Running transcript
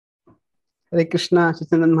Hare Krishna,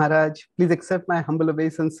 Sacinandan Maharaj. Please accept my humble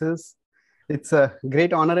obeisances. It's a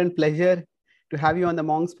great honor and pleasure to have you on the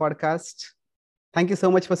Monks podcast. Thank you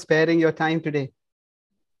so much for sparing your time today.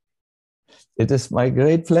 It is my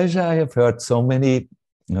great pleasure. I have heard so many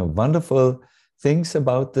wonderful things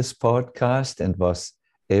about this podcast and was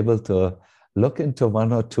able to look into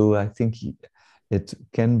one or two. I think it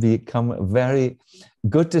can become a very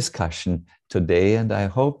good discussion today, and I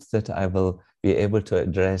hope that I will be able to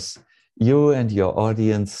address you and your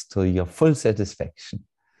audience to your full satisfaction.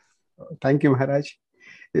 Thank you, Maharaj.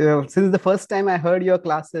 Since the first time I heard your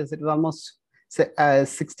classes, it was almost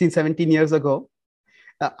 16, 17 years ago.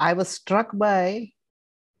 I was struck by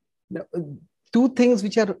two things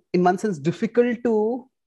which are, in one sense, difficult to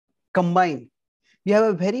combine. We have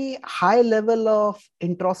a very high level of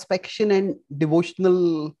introspection and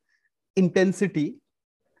devotional intensity.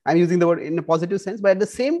 I'm using the word in a positive sense, but at the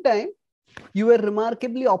same time, you were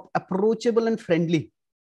remarkably approachable and friendly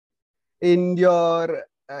in the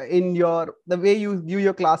way you view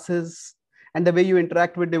your classes and the way you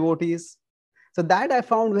interact with devotees. So that I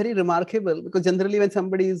found very remarkable, because generally when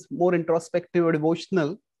somebody is more introspective or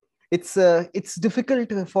devotional, it's difficult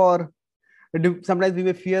sometimes we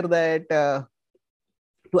may fear that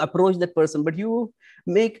to approach that person, but you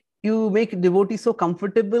make devotees so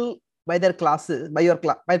comfortable by their classes,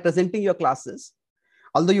 by presenting your classes.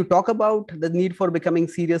 Although you talk about the need for becoming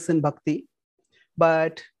serious in bhakti,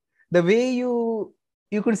 but the way you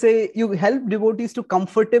could say you help devotees to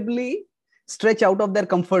comfortably stretch out of their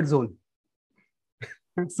comfort zone.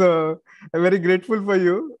 So I'm very grateful for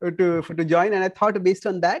you to join, and I thought based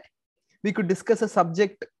on that we could discuss a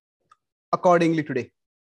subject accordingly today.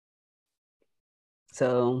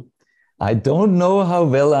 So I don't know how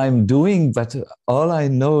well I'm doing, but all I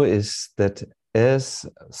know is that as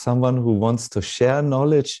someone who wants to share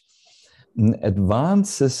knowledge,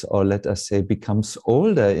 advances, or let us say becomes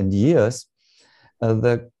older in years,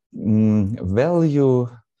 the value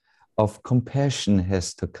of compassion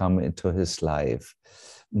has to come into his life.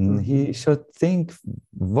 He should think,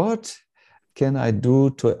 what can I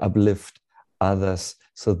do to uplift others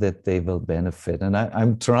so that they will benefit? And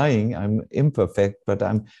I'm trying, I'm imperfect, but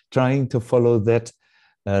I'm trying to follow that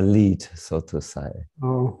lead, so to say.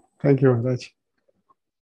 Oh, thank you, Maharaj.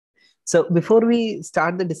 So before we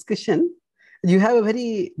start the discussion, you have a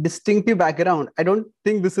very distinctive background. I don't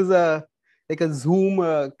think this is like a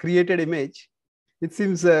Zoom created image. It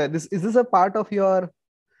seems is this a part of your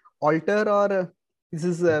altar, or this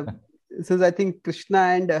is I think Krishna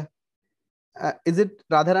and is it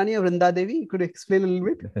Radharani or Vrindadevi? Could you explain a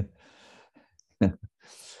little bit?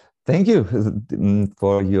 Thank you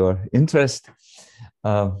for your interest.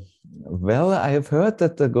 Well, I have heard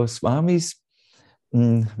that the Goswamis,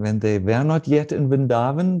 when they were not yet in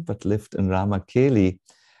Vrindavan, but lived in Ramakeli,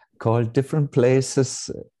 called different places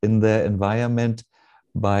in their environment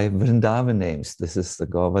by Vrindavan names. This is the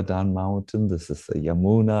Govardhan mountain, this is the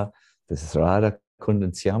Yamuna, this is Radhakund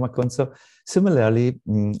and Syamakund. So similarly,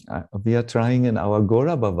 we are trying in our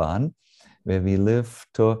Gora Bhavan, where we live,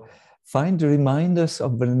 to find reminders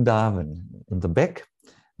of Vrindavan. In the back,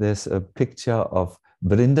 there's a picture of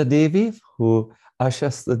Vrindadevi, who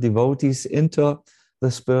ushers the devotees into the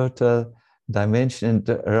spiritual dimension.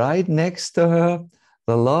 And right next to her,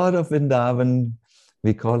 the Lord of Vrindavan,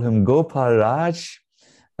 we call him Gopal Raj,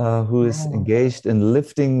 who is engaged in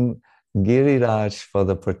lifting Giriraj for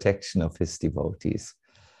the protection of his devotees.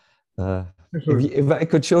 If I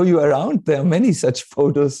could show you around, there are many such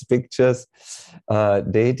photos, pictures,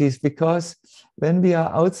 deities, because when we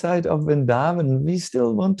are outside of Vrindavan, we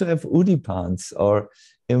still want to have udipans or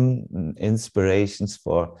inspirations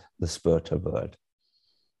for the spiritual world.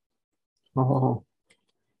 Oh,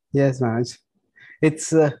 yes, Maharaj.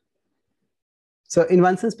 It's so in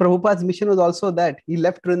one sense, Prabhupada's mission was also that he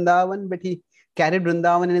left Vrindavan, but he carried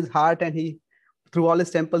Vrindavan in his heart, and he, through all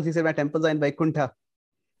his temples, he said, my temples are in Vaikuntha.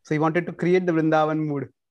 So he wanted to create the Vrindavan mood.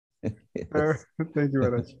 Yes. Thank you,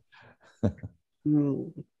 Maharaj.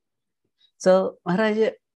 So, Maharaj,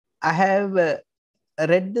 I have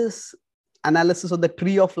read this analysis of the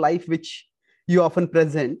tree of life, which you often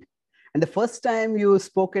present. And the first time you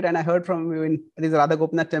spoke it, and I heard from you in this Radha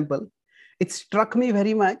Gopinath temple, it struck me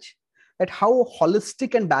very much at how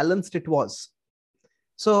holistic and balanced it was.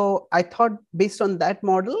 So I thought based on that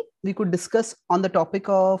model, we could discuss on the topic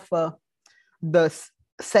of the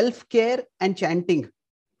self-care and chanting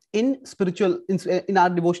in our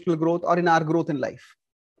devotional growth or in our growth in life.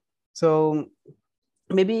 So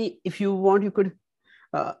maybe if you want, you could,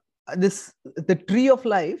 the tree of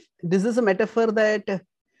life, this is a metaphor that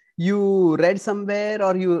you read somewhere,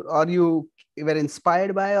 or you were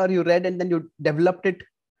inspired by, or you read and then you developed it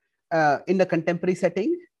in the contemporary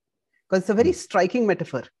setting? Because it's a very striking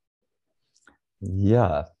metaphor.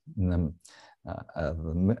 Yeah. The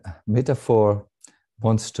metaphor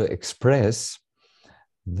wants to express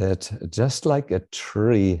that just like a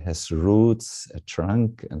tree has roots, a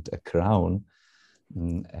trunk, and a crown,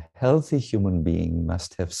 a healthy human being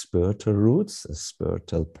must have spiritual roots, a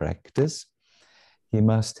spiritual practice. He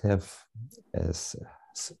must have, as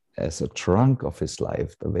a trunk of his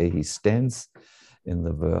life, the way he stands in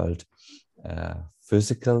the world,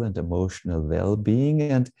 physical and emotional well-being.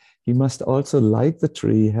 And he must also, like the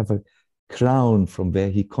tree, have a crown from where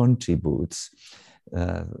he contributes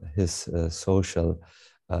his social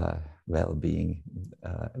well-being,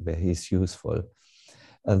 where he's useful.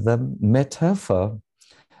 The metaphor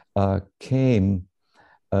came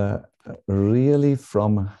really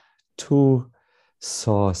from two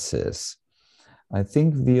sources. I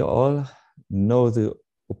think we all know the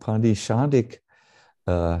Upanishadic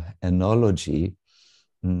analogy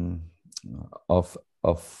of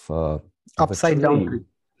upside down tree.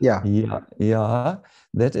 Yeah.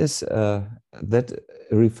 That is that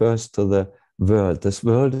refers to the world. This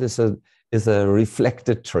world is a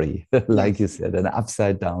reflected tree, like you said, an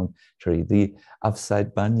upside down tree, the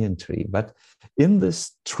upside banyan tree. But in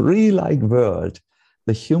this tree-like world,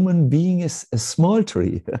 the human being is a small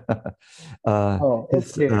tree.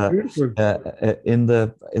 In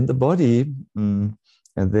the body,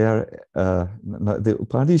 and there, the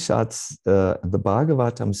Upanishads, the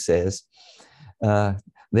Bhagavatam says,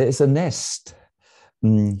 there is a nest,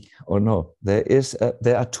 there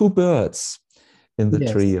are two birds in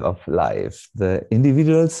the tree of life, the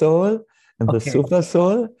individual soul and the super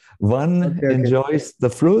soul. One enjoys the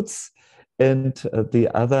fruits and the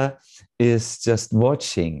other is just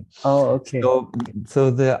watching. So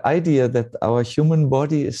the idea that our human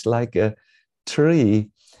body is like a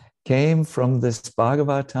tree came from this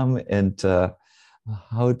Bhagavatam and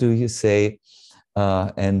how do you say,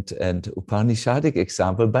 and Upanishadic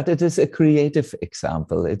example, but it is a creative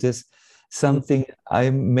example. It is something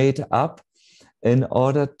I made up in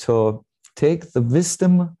order to take the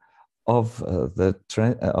wisdom of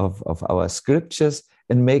our scriptures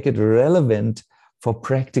and make it relevant for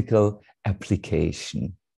practical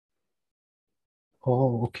application.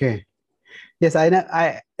 Oh, okay. Yes, I know.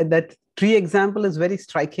 That tree example is very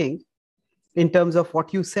striking in terms of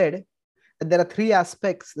what you said. There are three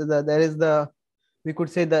aspects. There is we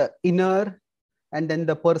could say the inner, and then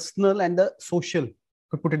the personal and the social,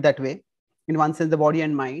 could put it that way. In one sense, the body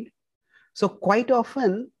and mind. So quite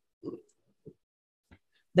often,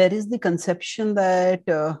 there is the conception that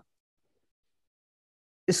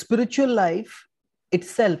spiritual life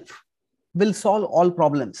itself will solve all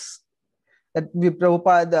problems. That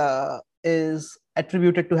Prabhupada is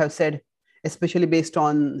attributed to have said, especially based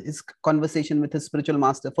on his conversation with his spiritual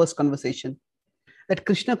master, first conversation, that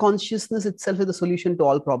Krishna consciousness itself is the solution to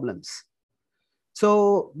all problems.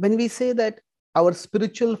 So when we say that our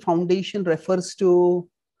spiritual foundation refers to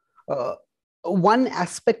one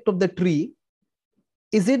aspect of the tree,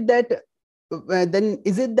 is it that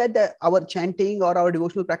our chanting or our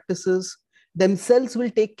devotional practices themselves will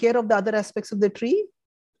take care of the other aspects of the tree?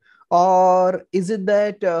 Or is it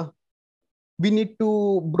that we need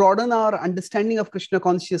to broaden our understanding of Krishna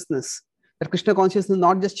consciousness? That Krishna consciousness is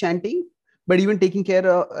not just chanting, but even taking care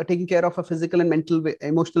of a physical and mental,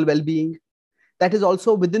 emotional well-being. That is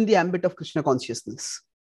also within the ambit of Krishna consciousness.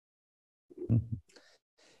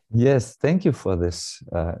 Yes, thank you for this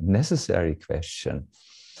necessary question.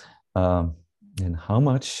 And how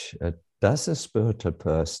much does a spiritual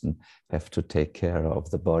person have to take care of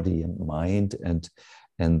the body and mind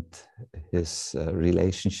and his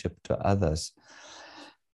relationship to others?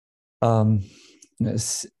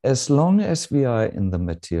 As long as we are in the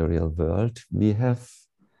material world, we have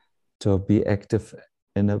to be active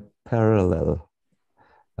in a parallel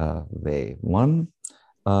way. One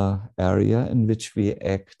area in which we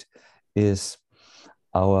act is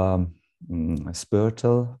our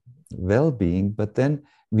spiritual well-being, but then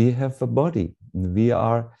we have a body. We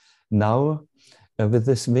are now with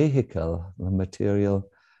this vehicle, the material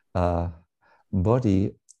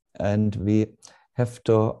body, and we have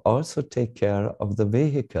to also take care of the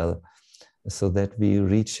vehicle so that we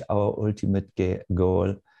reach our ultimate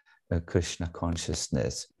goal, Krishna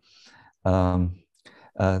consciousness.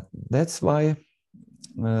 That's why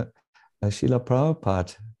Srila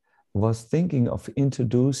Prabhupada was thinking of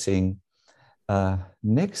introducing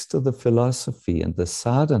next to the philosophy and the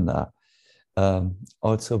sadhana,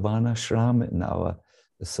 also Varnashram in our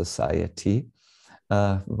society.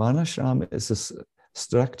 Varnashram is a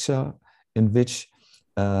structure in which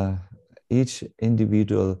each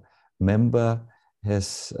individual member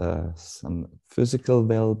has some physical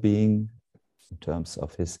well-being in terms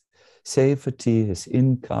of his safety, his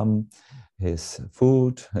income, his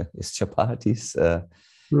food, his chapatis.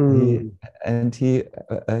 He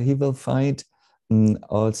will find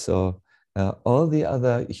also all the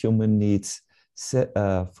other human needs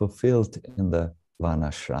fulfilled in the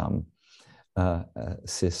Varnashram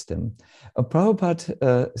system.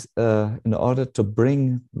 Prabhupada, in order to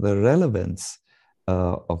bring the relevance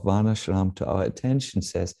of Varnashram to our attention,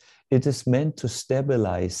 says it is meant to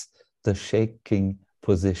stabilize the shaking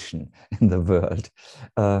position in the world.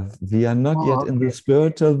 We are not yet in the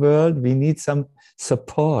spiritual world. We need some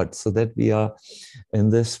support so that we are in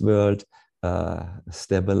this world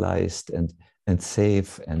stabilized and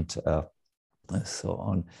safe and so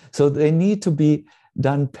on. So they need to be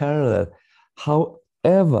done parallel.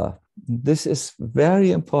 However, this is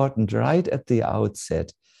very important right at the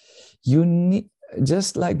outset. You need,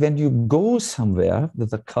 just like when you go somewhere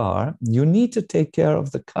with a car, you need to take care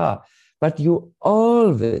of the car, but you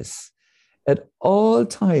always, at all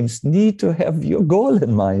times, need to have your goal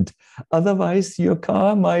in mind. Otherwise, your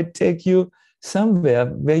car might take you somewhere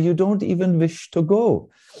where you don't even wish to go.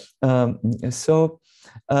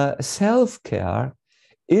 Self-care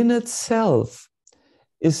in itself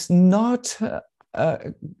is not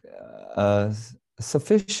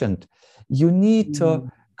sufficient. You need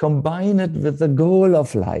to combine it with the goal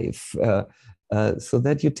of life so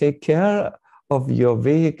that you take care of your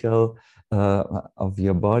vehicle, of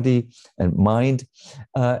your body and mind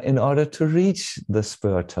in order to reach the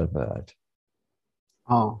spiritual world.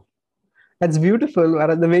 Oh, that's beautiful.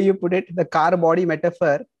 The way you put it, the car body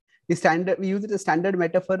metaphor is standard. We use it as standard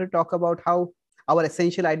metaphor to talk about how our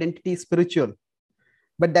essential identity is spiritual.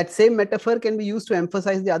 But that same metaphor can be used to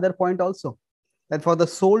emphasize the other point also, that for the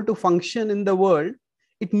soul to function in the world,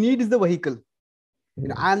 it needs the vehicle. You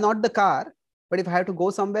know, I am not the car, but if I have to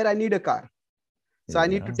go somewhere, I need a car. So I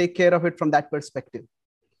need to take care of it from that perspective.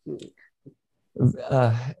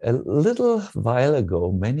 A little while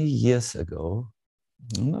ago, many years ago,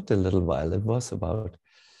 not a little while, it was about,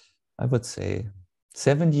 I would say,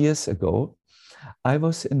 7 years ago, I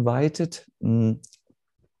was invited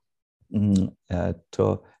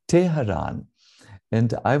to Tehran.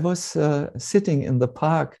 And I was sitting in the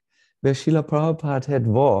park where Srila Prabhupada had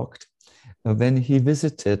walked when he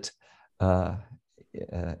visited Iran.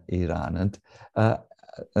 And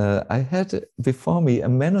I had before me a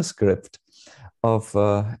manuscript of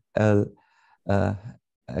a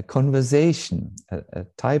conversation, a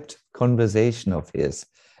typed conversation of his.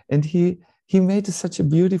 And he made such a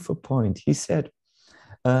beautiful point. He said,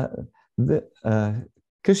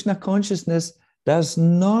 Krishna consciousness does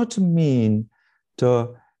not mean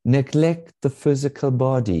to neglect the physical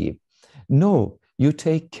body. No, you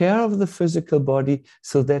take care of the physical body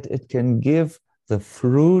so that it can give the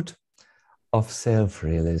fruit of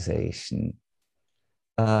self-realization.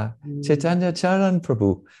 Chaitanya Charan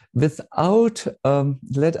Prabhu, without,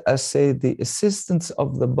 let us say, the assistance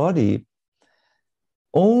of the body,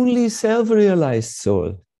 only self-realized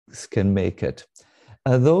souls can make it.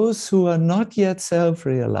 Those who are not yet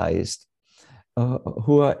self-realized,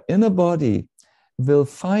 who are in a body, will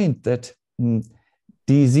find that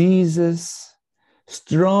diseases,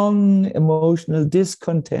 strong emotional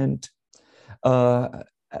discontent,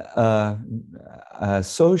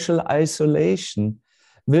 social isolation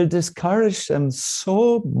will discourage them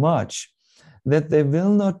so much that they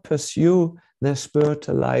will not pursue their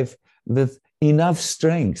spiritual life with enough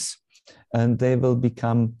strength, and they will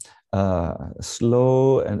become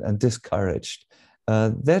slow and discouraged.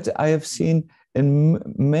 That I have seen in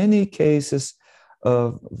many cases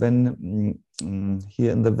when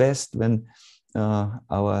here in the West, when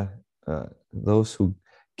those who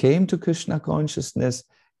came to Krishna consciousness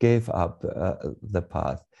gave up the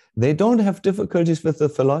path. They don't have difficulties with the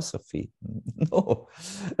philosophy. No,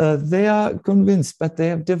 they are convinced, but they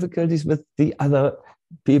have difficulties with the other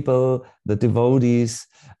people, the devotees,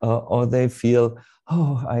 or they feel,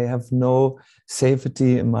 oh, I have no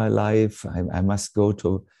safety in my life. I must go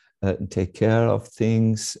to take care of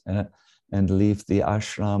things and leave the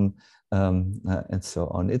ashram and so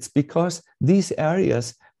on. It's because these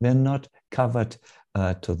areas were not covered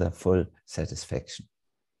to their full satisfaction.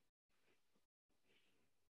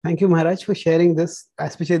 Thank you, Maharaj, for sharing this,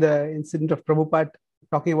 especially the incident of Prabhupada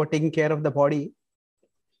talking about taking care of the body.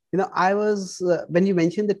 You know, I was, when you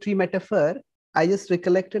mentioned the tree metaphor, I just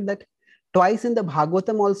recollected that twice in the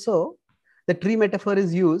Bhagavatam also, the tree metaphor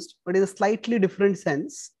is used, but in a slightly different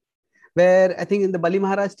sense, where I think in the Bali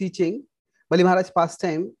Maharaj teaching, Bali Maharaj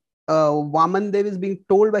pastime, Vaman Dev is being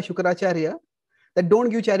told by Shukracharya that don't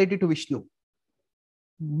give charity to Vishnu.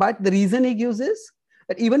 But the reason he gives is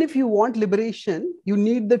that even if you want liberation, you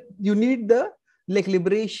need the like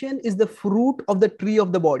liberation is the fruit of the tree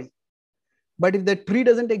of the body. But if the tree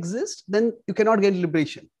doesn't exist, then you cannot get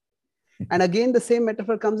liberation. And again, the same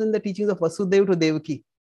metaphor comes in the teachings of Vasudeva to Devaki.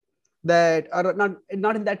 That are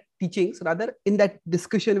not in that teachings, rather in that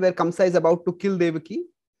discussion where Kamsa is about to kill Devaki.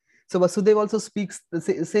 So Vasudeva also speaks the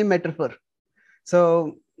same metaphor.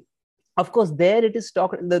 So of course, there it is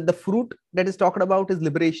talked, the fruit that is talked about is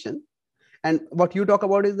liberation. And what you talk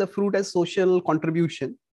about is the fruit as social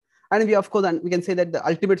contribution. And we, of course, and we can say that the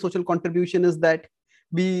ultimate social contribution is that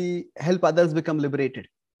we help others become liberated.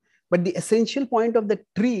 But the essential point of the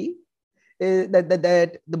tree is that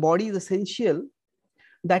the body is essential.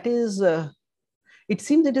 That is, it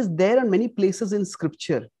seems it is there in many places in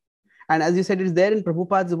scripture. And as you said, it is there in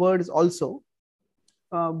Prabhupada's words also.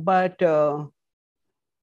 But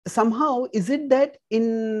somehow, is it that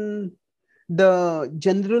in the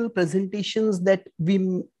general presentations that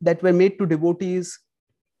were made to devotees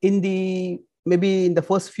maybe in the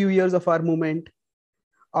first few years of our movement,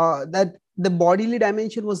 that the bodily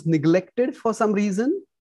dimension was neglected for some reason?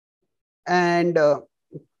 And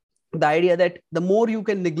the idea that the more you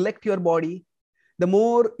can neglect your body, the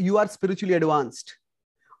more you are spiritually advanced,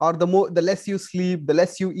 or the less you sleep, the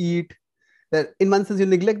less you eat. That in one sense you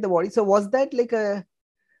neglect the body. So was that like a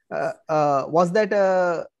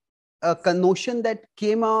notion that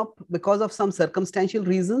came up because of some circumstantial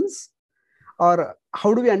reasons, or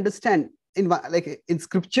how do we understand? In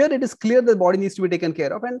scripture, it is clear the body needs to be taken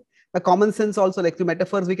care of, and by common sense also, like through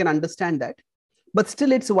metaphors, we can understand that. But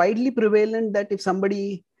still, it's widely prevalent that if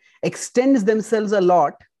somebody extends themselves a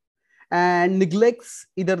lot and neglects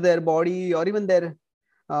either their body or even their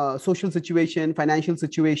social situation, financial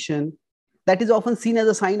situation, that is often seen as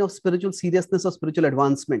a sign of spiritual seriousness or spiritual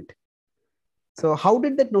advancement. So how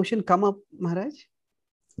did that notion come up, Maharaj?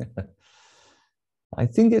 I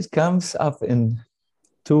think it comes up in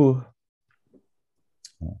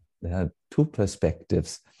there are two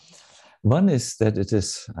perspectives. One is that it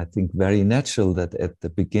is, I think, very natural that at the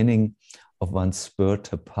beginning of one's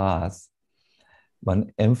spiritual path,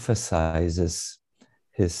 one emphasizes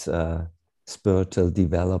his spiritual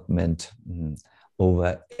development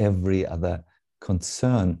over every other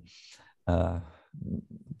concern.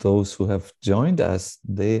 Those who have joined us,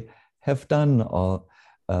 they have done all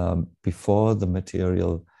before the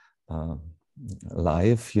material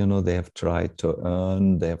life. They have tried to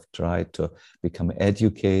earn, they have tried to become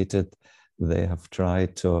educated, they have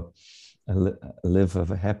tried to live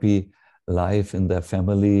a happy life in their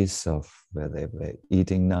families, where they were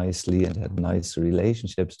eating nicely and had nice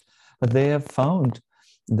relationships. But they have found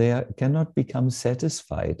they cannot become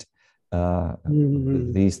satisfied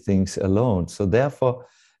with these things alone. So therefore,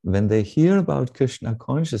 when they hear about Krishna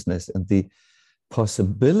consciousness and the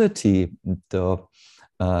possibility to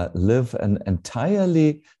live an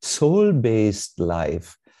entirely soul-based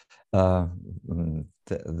life, where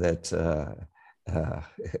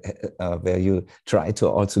you try to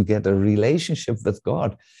also get a relationship with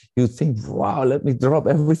God, you think, wow, let me drop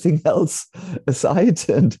everything else aside,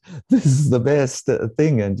 and this is the best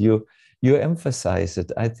thing, and you emphasize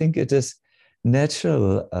it. I think it is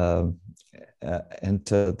natural, and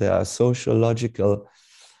there are sociological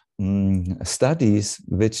studies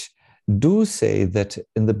which do say that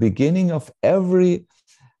in the beginning of every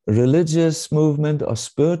religious movement or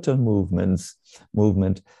spiritual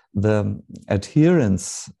movement, the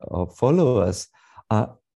adherents or followers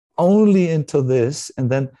are only into this, and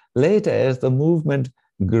then later, as the movement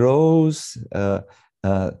grows,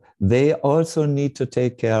 they also need to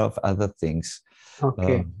take care of other things.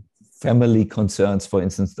 Okay. Family concerns, for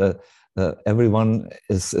instance, everyone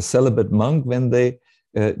is a celibate monk when they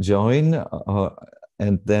join,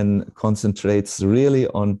 and then concentrates really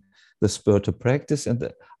on the spiritual practice.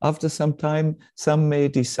 And after some time, some may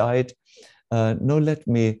decide, no, let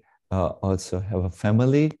me also have a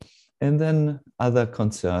family, and then other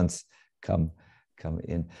concerns come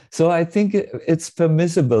in. So I think it's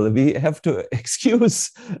permissible. We have to excuse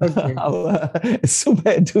our super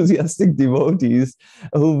enthusiastic devotees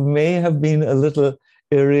who may have been a little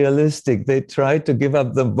irrealistic. They tried to give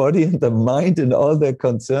up the body and the mind and all their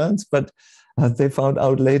concerns, but they found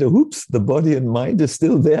out later, oops, the body and mind is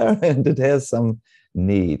still there and it has some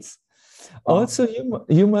needs. Also,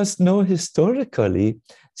 you must know historically,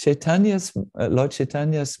 Lord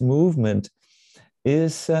Chaitanya's movement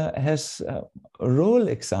has role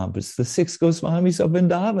examples. The 6 Goswamis of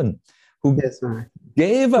Vrindavan, who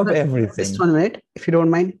gave up everything. Just 1 minute, if you don't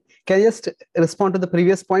mind. Can I just respond to the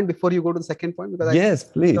previous point before you go to the second point? Because yes,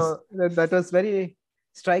 please. So that was very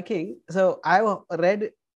striking. So I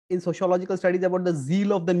read in sociological studies about the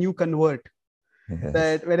zeal of the new convert, Yes.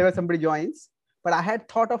 that whenever somebody joins. But I had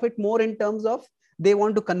thought of it more in terms of they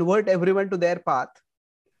want to convert everyone to their path.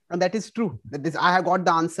 And that is true. That is, I have got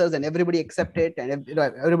the answers and everybody accept it, and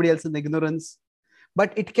everybody else in ignorance.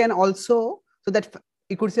 But it can also, so that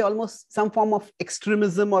you could say almost some form of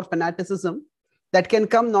extremism or fanaticism that can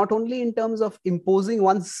come not only in terms of imposing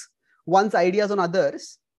one's ideas on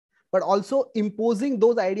others, but also imposing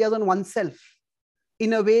those ideas on oneself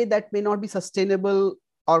in a way that may not be sustainable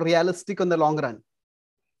or realistic on the long run.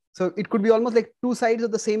 So it could be almost like two sides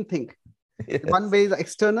of the same thing. Yes. One way is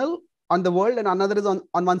external on the world, and another is on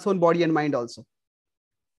one's own body and mind also.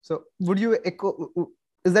 So would you echo,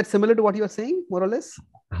 is that similar to what you are saying, more or less?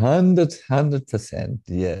 100%,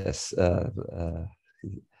 yes.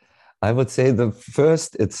 I would say the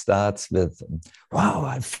first, it starts with, wow,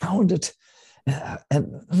 I found it.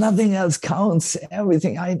 And nothing else counts.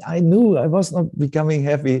 Everything I knew, I was not becoming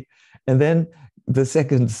happy. And then the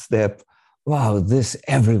second step, wow, this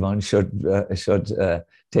everyone should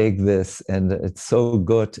take this, and it's so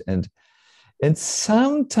good. And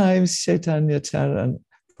sometimes Chaitanya, Charan,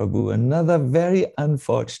 Prabhu, another very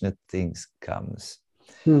unfortunate thing comes.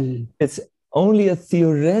 It's only a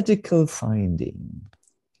theoretical finding.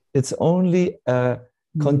 It's only a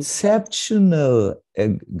conceptual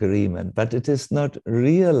agreement, but it is not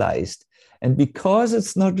realized. And because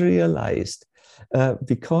it's not realized,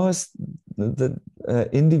 because the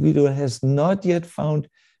individual has not yet found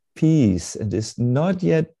peace and is not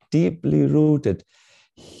yet deeply rooted,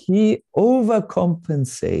 he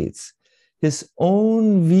overcompensates his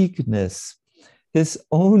own weakness, his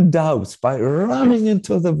own doubts by running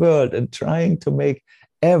into the world and trying to make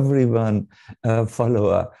everyone a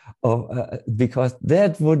follower of, because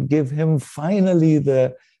that would give him finally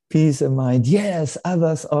the peace of mind. Yes,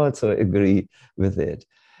 others also agree with it.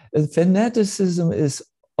 Fanaticism is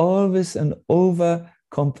always an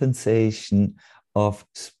overcompensation of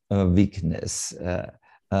weakness.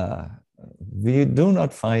 We do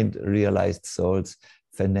not find realized souls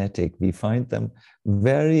fanatic. We find them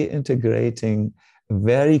very integrating,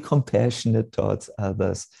 very compassionate towards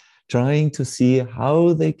others, trying to see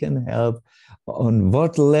how they can help, on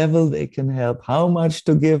what level they can help, how much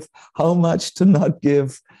to give, how much to not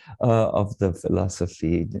give of the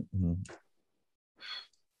philosophy.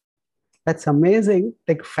 That's amazing.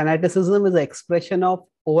 Like fanaticism is an expression of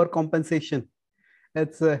overcompensation.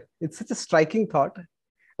 It's such a striking thought.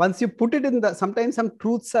 Once you put it in the, sometimes some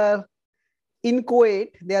truths are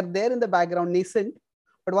inchoate, they are there in the background, nascent,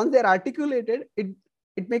 but once they're articulated,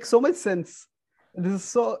 it makes so much sense. This is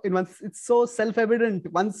so, it's so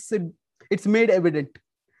self-evident once it's made evident.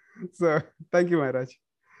 So thank you, Maharaj.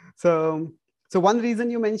 So one reason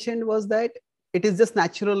you mentioned was that it is just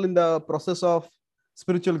natural in the process of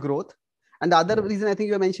spiritual growth. And the other reason I think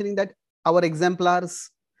you were mentioning that our exemplars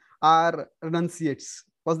are renunciates.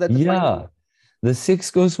 Was that the point? The 6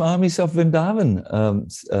 Goswamis of Vrindavan,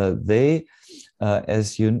 they,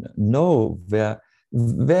 as you know, were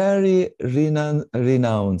very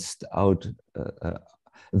renounced out.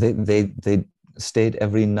 They stayed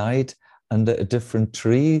every night under a different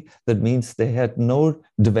tree. That means they had no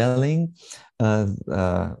dwelling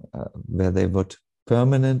where they would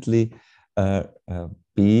permanently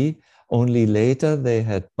be. Only later they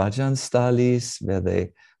had bhajan stalis where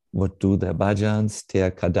they would do their bhajans,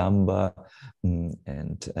 Ter Kadamba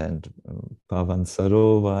and Pavan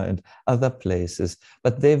Sarova and other places.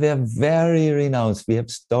 But they were very renounced. We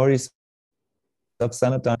have stories of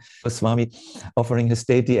Sacinandana Swami offering his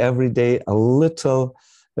deity every day a little,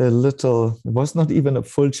 it was not even a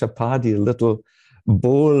full chapati, a little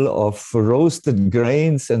bowl of roasted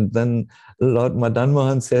grains, and then Lord Madan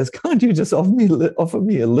Mohan says, can't you just offer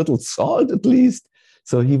me a little salt at least?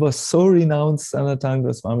 So he was so renounced,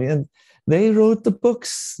 Sacinandana Swami, and they wrote the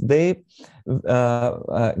books. They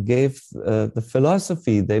gave the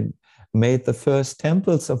philosophy. They made the first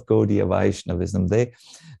temples of Gaudiya Vaishnavism.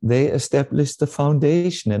 They established the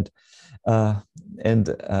foundation, but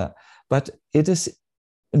it is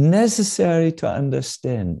necessary to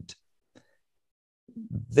understand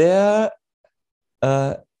their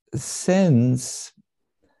sense,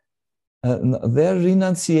 their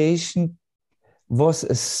renunciation was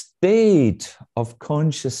a state of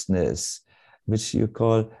consciousness, which you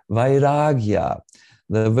call vairagya.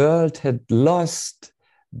 The world had lost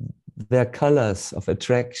their colors of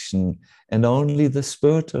attraction, and only the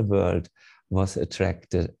spiritual world was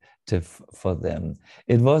attractive for them.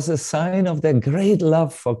 It was a sign of their great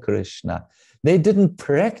love for Krishna. They didn't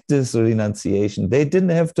practice renunciation. They didn't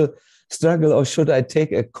have to struggle, or should I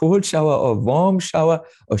take a cold shower or warm shower,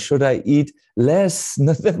 or should I eat less?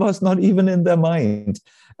 That was not even in their mind.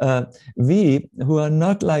 we who are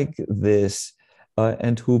not like this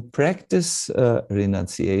and who practice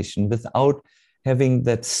renunciation without having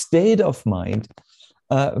that state of mind,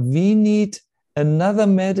 we need another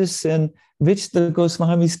medicine which the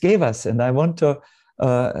Goswamis gave us. And I want to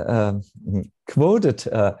quote it,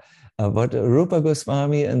 what Rupa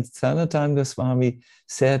Goswami and Sanatana Goswami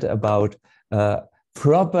said about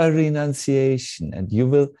proper renunciation. And you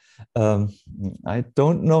will, I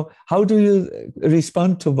don't know, how do you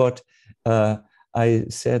respond to what I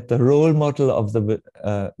said? The role model of the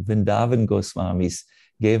Vrindavan Goswamis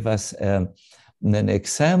gave us an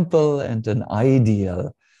example and an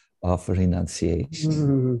ideal of renunciation.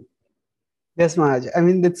 Mm-hmm. Yes, Maharaj. I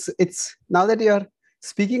mean, it's now that you're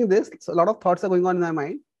speaking this, a lot of thoughts are going on in my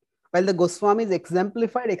mind. While the Goswamis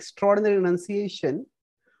exemplified extraordinary renunciation,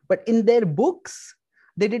 but in their books,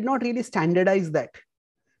 they did not really standardize that.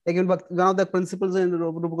 Like one of the principles in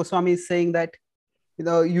Rupa Goswami is saying that,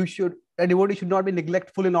 a devotee should not be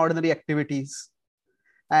neglectful in ordinary activities.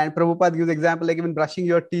 And Prabhupada gives example, like even brushing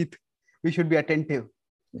your teeth, we should be attentive.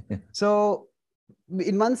 So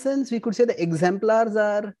in one sense, we could say the exemplars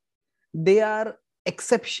are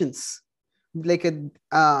exceptions. Like,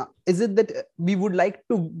 is it that we would like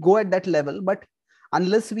to go at that level, but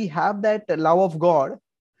unless we have that love of God,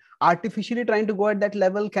 artificially trying to go at that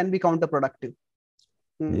level can be counterproductive.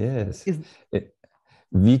 Yes.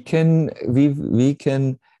 We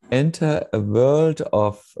can enter a world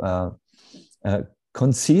of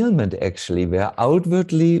concealment, actually, where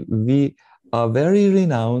outwardly we are very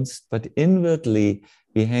renounced, but inwardly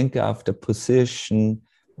we hanker after position,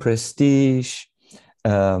 prestige,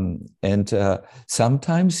 and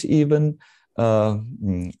sometimes even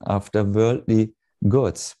after worldly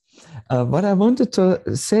goods. What I wanted to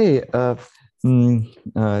say,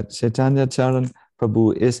 Chaitanya Charan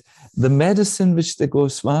Prabhu, is the medicine which the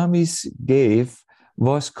Goswamis gave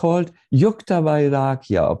was called Yukta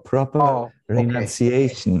Vairagya, or proper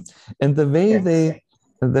renunciation. And the way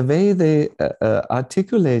they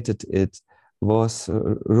articulated it was,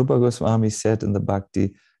 Rupa Goswami said in the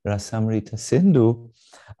Bhakti Rasamrita Sindhu,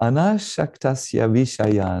 Anashaktasya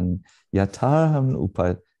Vishayan Yatarham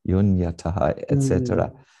Upayunyataha,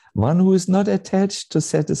 etc. One who is not attached to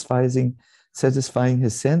satisfying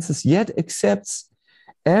his senses, yet accepts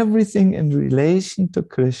everything in relation to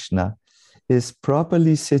Krishna, is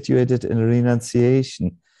properly situated in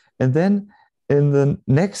renunciation. And then in the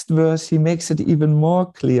next verse, he makes it even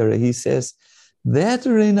more clearer. He says, that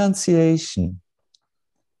renunciation,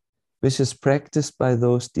 which is practiced by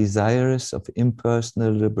those desirous of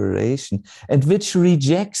impersonal liberation and which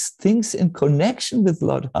rejects things in connection with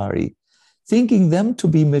Lord Hari, thinking them to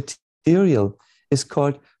be material, is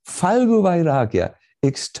called Falgu Vairagya,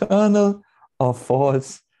 external or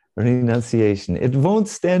false renunciation. It won't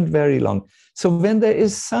stand very long. So when there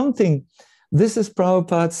is something, this is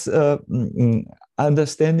Prabhupada's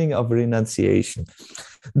understanding of renunciation,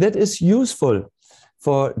 that is useful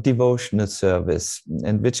for devotional service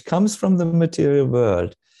and which comes from the material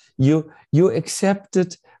world. You accept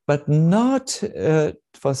it, but not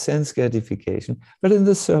for sense gratification, but in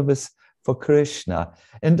the service for Krishna.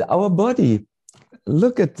 And our body,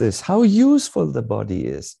 look at this, how useful the body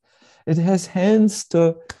is. It has hands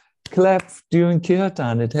to clap during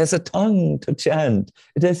kirtan. It has a tongue to chant.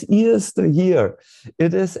 It has ears to hear.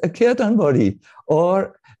 It is a kirtan body.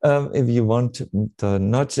 Or if you want to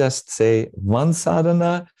not just say one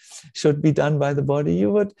sadhana should be done by the body,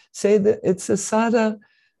 you would say that it's a sadhana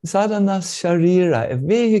sharira, a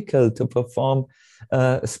vehicle to perform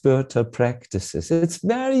spiritual practices. It's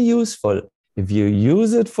very useful. If you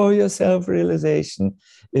use it for your self-realization,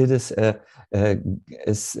 it is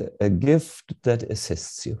a gift that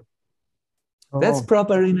assists you. That's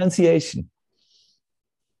proper renunciation.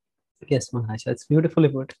 Yes, Maharaj, that's beautifully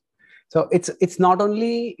put. So it's not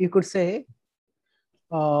only, you could say,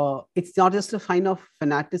 it's not just a sign of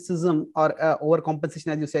fanaticism or overcompensation,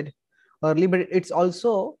 as you said earlier, but it's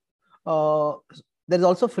also, there's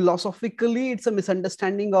also philosophically, it's a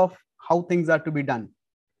misunderstanding of how things are to be done.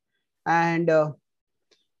 And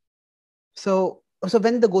so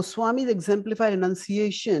when the Goswamis exemplify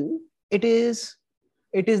renunciation, it is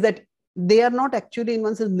that they are not actually in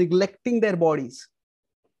one sense neglecting their bodies.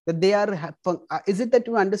 That they are, is it that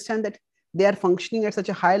you understand that they are functioning at such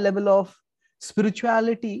a high level of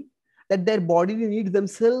spirituality that their bodily needs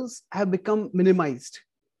themselves have become minimized?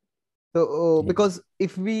 So because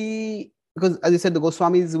as you said, the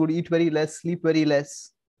Goswamis would eat very less, sleep very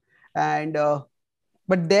less, and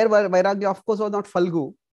but their vairagya, of course, was not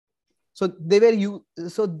falgu. So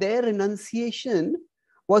their renunciation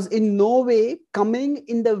was in no way coming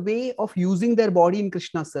in the way of using their body in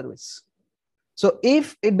Krishna's service. So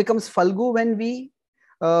if it becomes Falgu when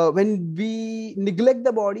we neglect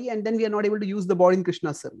the body and then we are not able to use the body in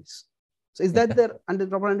Krishna's service. So is that the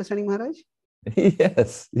proper understanding, Maharaj?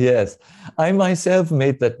 Yes, yes. I myself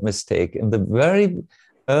made that mistake in the very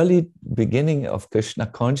early beginning of Krishna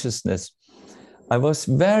consciousness. I was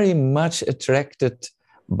very much attracted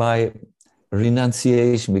by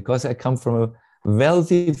renunciation because I come from a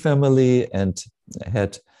wealthy family and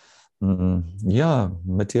had,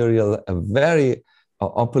 material, a very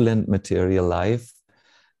opulent material life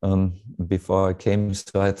before I came.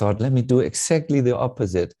 So I thought, let me do exactly the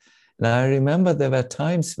opposite. And I remember there were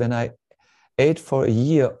times when I ate for a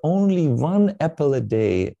year only 1 apple a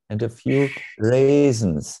day and a few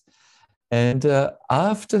raisins. And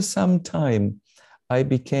after some time, I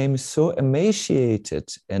became so emaciated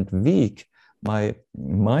and weak. My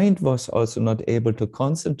mind was also not able to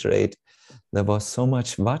concentrate. There was so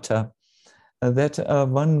much vata that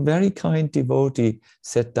one very kind devotee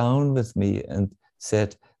sat down with me and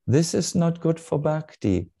said, this is not good for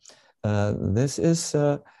bhakti. This is,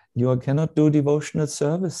 you cannot do devotional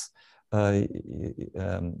service.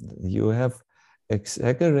 You have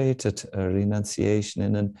exaggerated renunciation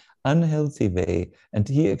in an unhealthy way. And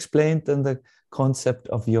he explained then the concept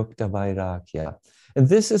of yukta vairagya. And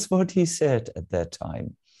this is what he said at that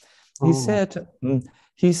time.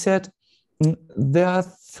 He said, there are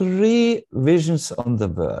 3 visions on the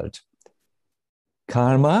world.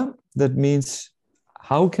 Karma, that means,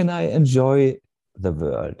 how can I enjoy the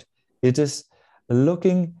world? It is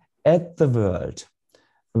looking at the world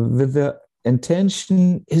with the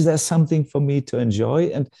intention, is there something for me to enjoy?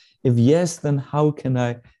 And if yes, then how can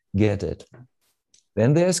I get it?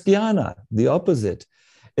 Then there's jnana, the opposite.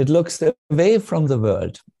 It looks away from the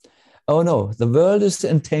world. Oh no, the world is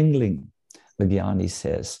entangling, the jnani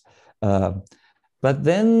says. But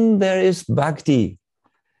then there is bhakti.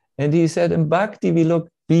 And he said, in bhakti, we look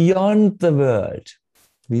beyond the world.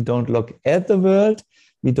 We don't look at the world.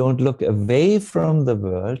 We don't look away from the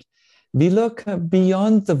world. We look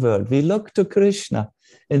beyond the world. We look to Krishna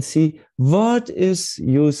and see what is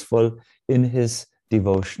useful in his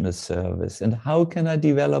devotional service and how can I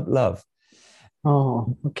develop love.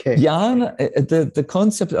 Oh, okay. Jnana, the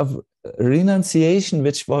concept of renunciation,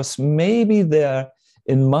 which was maybe there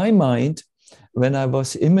in my mind when I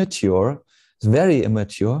was immature, very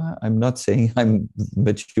immature. I'm not saying I'm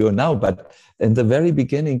mature now, but in the very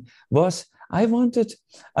beginning was, I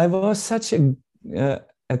was such an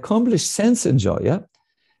accomplished sense enjoyer.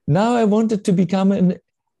 Now I wanted to become an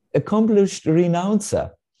accomplished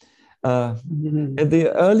renouncer. At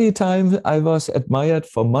the early time, I was admired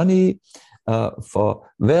for money, for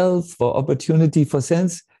wealth, for opportunity, for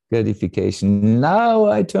sense gratification. Now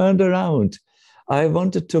I turned around. I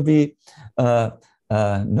wanted to be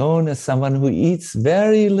known as someone who eats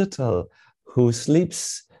very little, who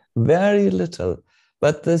sleeps very little,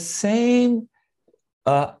 but the same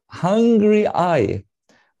hungry eye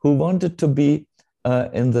who wanted to be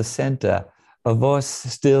in the center was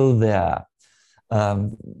still there.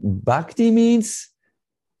 Bhakti means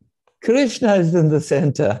Krishna is in the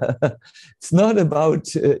center. It's not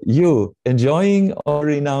about you enjoying or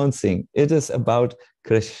renouncing. It is about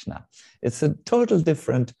Krishna. It's a total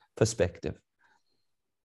different perspective.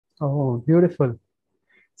 Oh, beautiful.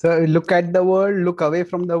 So look at the world, look away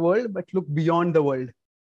from the world, but look beyond the world.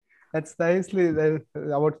 That's nicely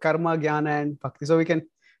about karma, jnana, and bhakti. So we can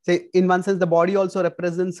say, in one sense, the body also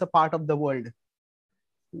represents a part of the world.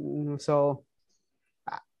 So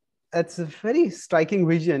that's a very striking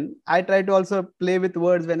vision. I try to also play with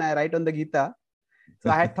words when I write on the Gita.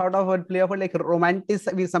 So I had thought of a play of it like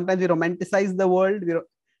sometimes we romanticize the world,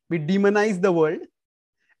 we demonize the world,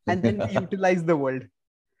 and then we utilize the world.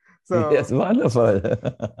 So yes, wonderful.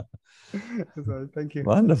 So, thank you.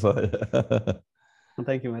 Wonderful.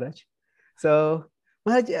 Thank you, Maharaj. So,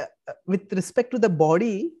 Maharaj, with respect to the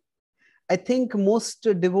body, I think most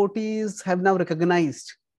devotees have now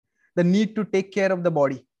recognized the need to take care of the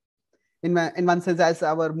body. In one sense, as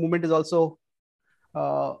our movement is also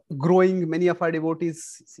growing, many of our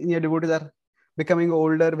devotees, senior devotees, are becoming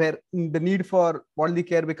older, where the need for bodily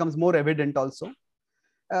care becomes more evident also.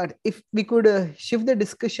 If we could shift the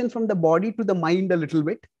discussion from the body to the mind a little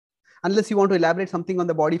bit, unless you want to elaborate something on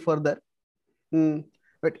the body further.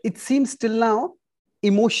 But it seems till now,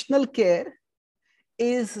 emotional care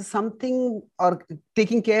is something, or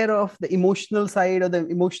taking care of the emotional side or the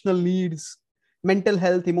emotional needs, mental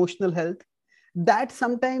health, emotional health, that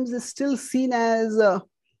sometimes is still seen as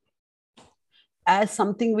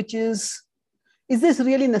something which is this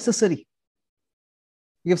really necessary?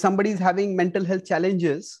 If somebody is having mental health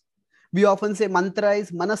challenges, we often say mantra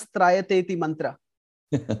is manastrayateti mantra.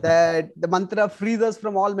 that the mantra frees us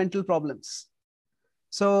from all mental problems.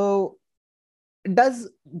 So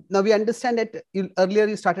now we understand that earlier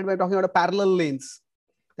you started by talking about parallel lanes,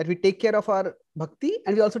 that we take care of our bhakti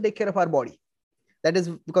and we also take care of our body. That is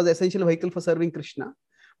because the essential vehicle for serving Krishna.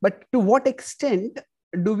 But to what extent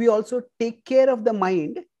do we also take care of the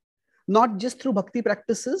mind, not just through bhakti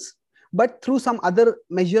practices, but through some other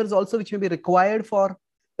measures also which may be required for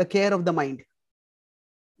the care of the mind?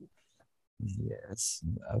 Yes,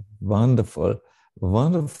 wonderful,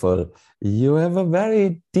 wonderful. You have a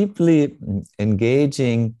very deeply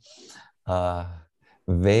engaging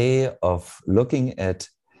way of looking at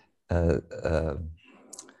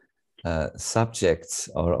subjects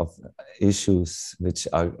or of issues which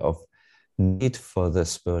are of need for the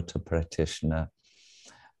spiritual practitioner.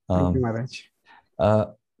 Thank you, Maharaj.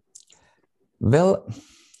 Well,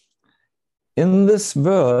 in this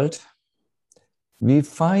world, we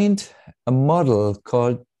find a model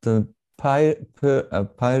called the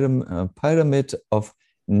pyramid of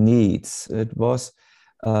needs. It was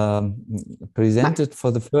presented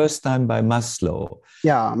for the first time by Maslow.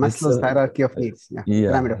 Yeah, Maslow's hierarchy of needs.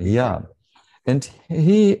 Yeah. And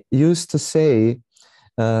he used to say,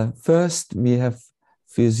 first we have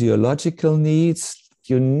physiological needs.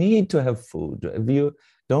 You need to have food. If you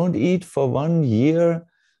don't eat for 1 year,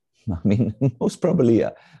 I mean,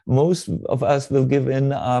 most of us will give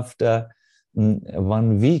in after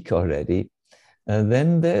 1 week already.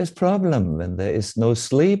 Then there is problem. When there is no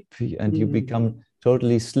sleep and you become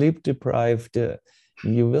totally sleep deprived,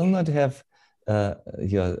 you will not have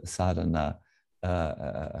your sadhana.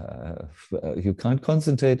 You can't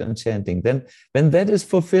concentrate on chanting. Then when that is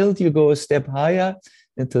fulfilled, you go a step higher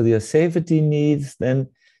into your safety needs, then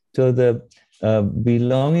to the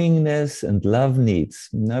belongingness and love needs.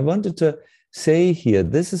 And I wanted to say here,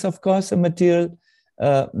 this is of course a material,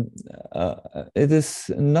 it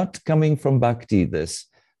is not coming from bhakti, this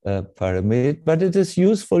pyramid, but it is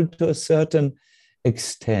useful to a certain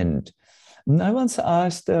extent. And I once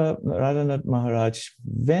asked Radhanath Maharaj,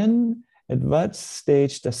 at what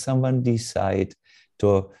stage does someone decide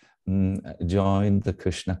to join the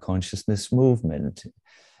Krishna consciousness movement?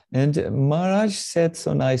 And Maharaj said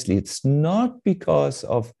so nicely, it's not because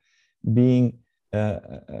of being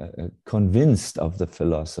convinced of the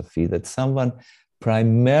philosophy that someone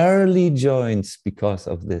primarily joins because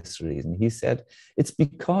of this reason. He said it's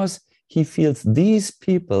because he feels these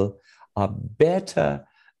people are better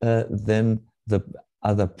than the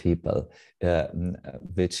other people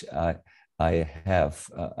which I have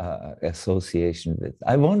association with.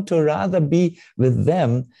 I want to rather be with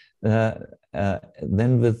them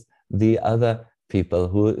than with the other people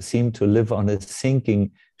who seem to live on a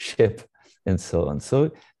sinking ship and so on.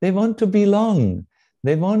 So they want to belong.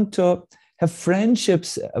 They want to have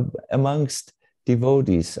friendships amongst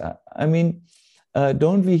devotees. I mean,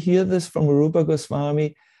 don't we hear this from Rupa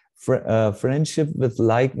Goswami? Friendship with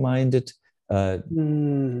like-minded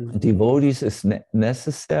devotees is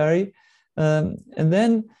necessary. And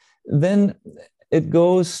then it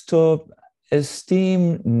goes to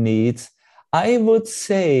esteem needs. I would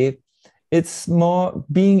say it's more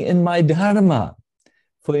being in my dharma.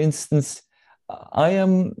 For instance, I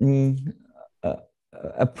am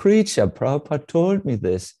a preacher. Prabhupada told me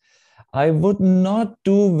this. I would not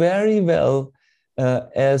do very well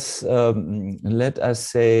as, let us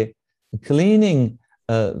say, cleaning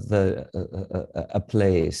a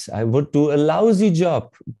place. I would do a lousy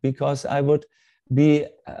job because I would be,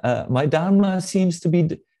 my dharma seems to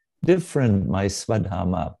be different, my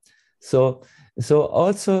swadharma. So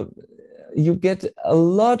also you get a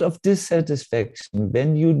lot of dissatisfaction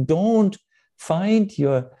when you don't find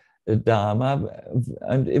your dharma,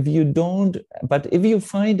 and if you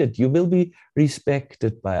find it, you will be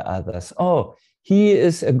respected by others. Oh, he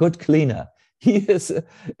is a good cleaner. He is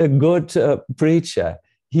a good preacher.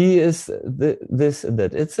 He is this and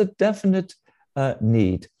that. It's a definite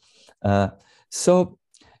need. I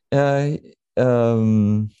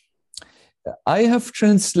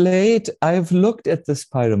have looked at this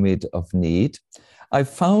pyramid of need. I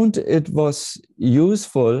found it was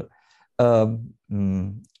useful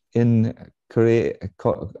in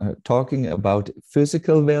talking about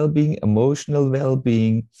physical well-being, emotional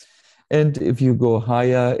well-being, and if you go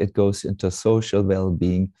higher, it goes into social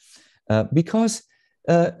well-being, because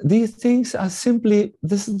these things are simply,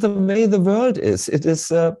 this is the way the world is. It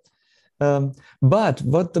is, but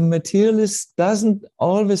what the materialist doesn't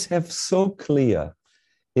always have so clear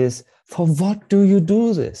is, for what do you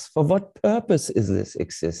do this? For what purpose is this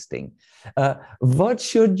existing? What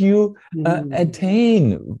should you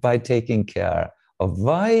attain by taking care of?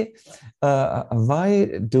 Why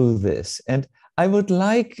do this? And I would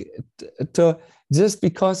like to, just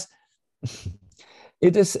because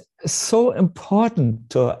it is so important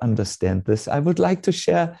to understand this, I would like to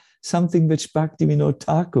share something which Bhaktivedanta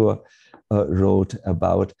Thakur wrote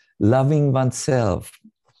about loving oneself.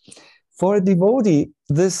 For a devotee,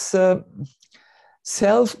 this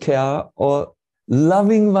self-care or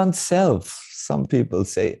loving oneself, some people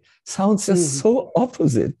say, sounds just so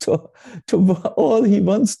opposite to all he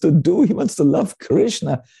wants to do. He wants to love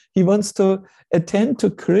Krishna. He wants to attend to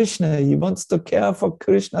Krishna. He wants to care for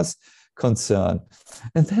Krishna's concern.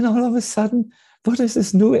 And then all of a sudden, what is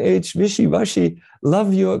this new age wishy-washy,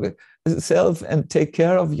 love yourself and take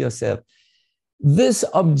care of yourself? This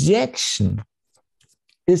objection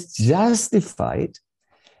is justified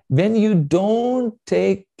when you don't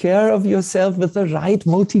take care of yourself with the right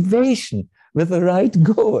motivation, with the right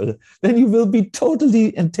goal. Then you will be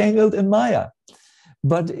totally entangled in Maya.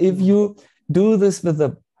 But if you do this with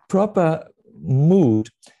a proper mood,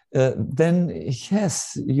 then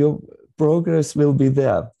yes, your progress will be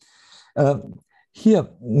there. Here,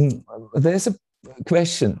 there's a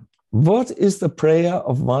question. What is the prayer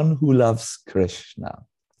of one who loves Krishna?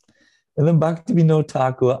 And then Bhaktivedanta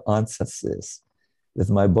Thakur answers this. With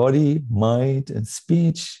my body, mind, and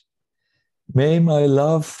speech, may my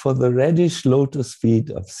love for the reddish lotus feet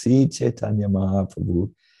of Sri Chaitanya Mahaprabhu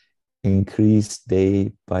increase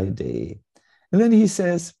day by day. And then he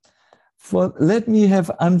says, let me have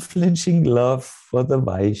unflinching love for the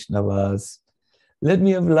Vaishnavas. Let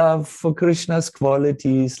me have love for Krishna's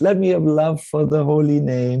qualities. Let me have love for the holy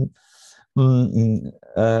name.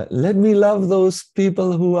 Let me love those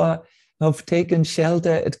people who have taken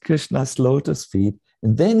shelter at Krishna's lotus feet.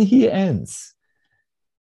 And then he ends.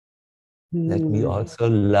 Let me also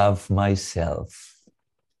love myself.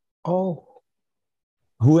 Oh.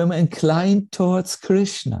 Who am inclined towards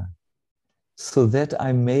Krishna, so that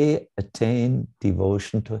I may attain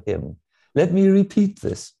devotion to him. Let me repeat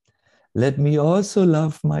this. Let me also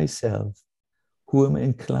love myself, who am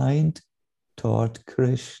inclined toward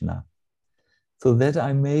Krishna, so that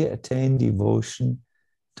I may attain devotion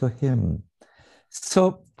to him.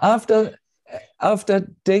 So after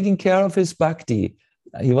taking care of his bhakti,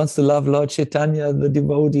 he wants to love Lord Chaitanya, the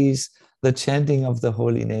devotees, the chanting of the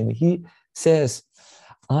holy name. He says,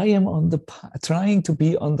 I am trying to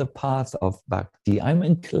be on the path of bhakti. I'm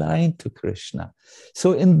inclined to Krishna.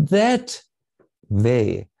 So in that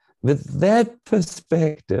way, with that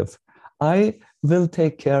perspective, I will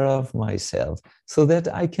take care of myself so that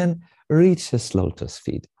I can reach his lotus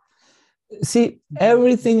feet. See,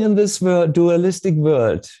 everything in this world, dualistic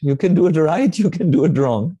world, you can do it right, you can do it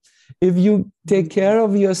wrong. If you take care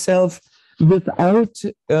of yourself without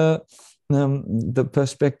the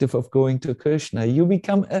perspective of going to Krishna, you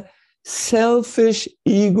become a selfish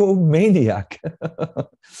egomaniac.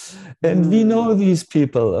 And we know these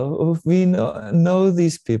people. We know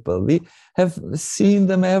these people. We have seen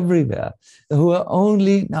them everywhere who are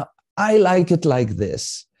only, now, I like it like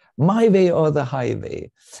this, my way or the highway,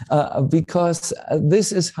 because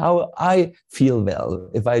this is how I feel well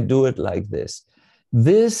if I do it like this.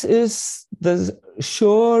 This is the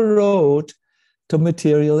sure road to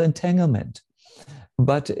material entanglement.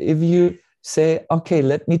 But if you say, okay,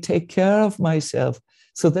 let me take care of myself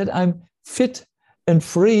so that I'm fit and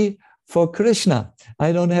free for Krishna,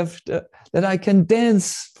 I don't have to, that I can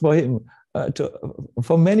dance for him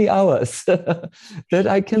for many hours, that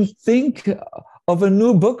I can think of a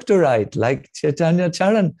new book to write, like Chaitanya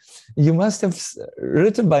Charan. You must have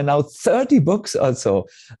written by now 30 books or so.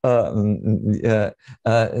 So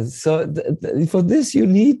for this, you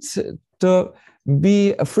need to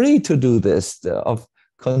be free to do this, of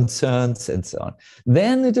concerns and so on.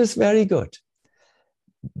 Then it is very good.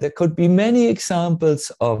 There could be many examples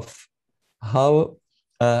of how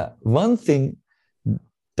one thing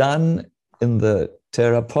done in the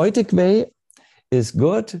therapeutic way is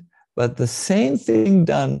good, but the same thing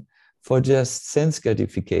done for just sense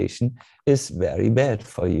gratification is very bad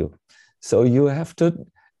for you. So you have to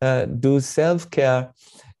do self-care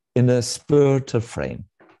in a spiritual frame.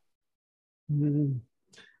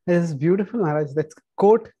 This is beautiful, Maharaj. That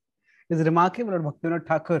quote is remarkable of Bhaktivedanta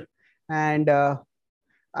Thakur. And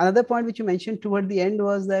another point which you mentioned toward the end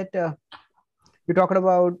was that you talked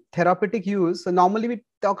about therapeutic use. So normally we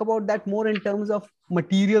talk about that more in terms of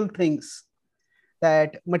material things,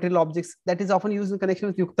 that material objects, that is often used in connection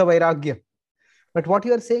with Yukta Vairagya. But what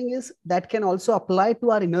you are saying is that can also apply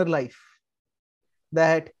to our inner life,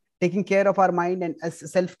 that taking care of our mind and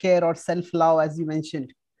as self-care or self-love, as you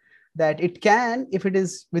mentioned, that it can, if it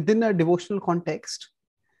is within a devotional context,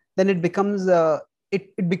 then it becomes,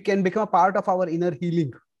 it can become a part of our inner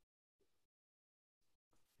healing.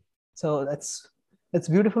 So that's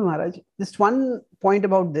beautiful, Maharaj. Just one point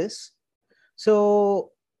about this. So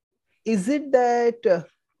is it that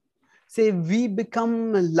say we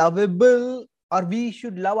become lovable, or we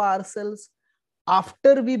should love ourselves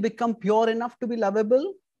after we become pure enough to be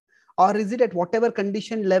lovable, or is it at whatever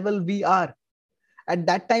condition level we are at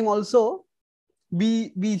that time also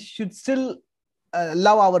we should still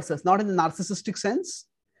love ourselves, not in the narcissistic sense,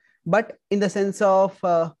 but in the sense of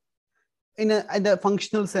in the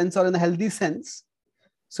functional sense or in the healthy sense?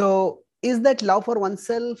 So is that love for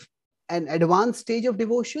oneself an advanced stage of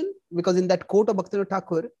devotion? Because in that quote of Bhaktivinoda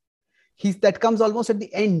Thakur, that comes almost at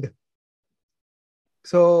the end.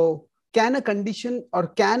 So can a condition,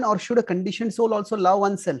 or should a conditioned soul also love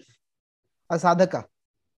oneself, a sadhaka?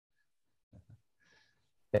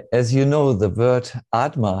 As you know, the word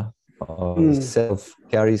Atma, or self,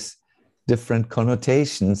 carries different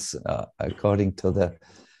connotations according to the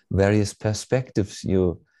various perspectives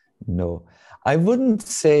you know. I wouldn't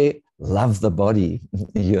say love the body,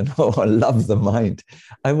 or love the mind.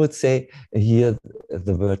 I would say here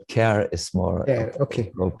the word care is more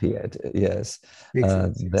appropriate. Yes,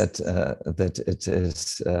 that it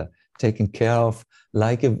is taken care of,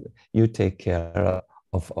 like if you take care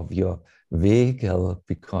of your vehicle,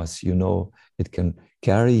 because it can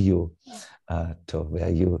carry you to where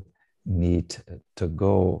you need to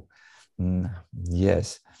go.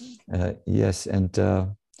 Yes, yes, and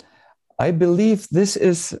I believe this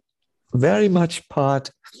is very much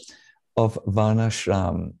part of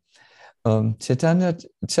Varnashram. Chaitanya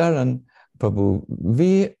Charan Prabhu,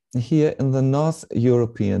 we here in the North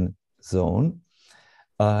European zone,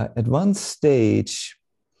 at one stage,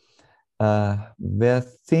 we're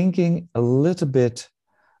thinking a little bit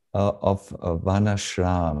of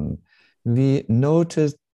Varnashram. We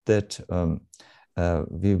noticed that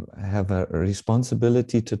we have a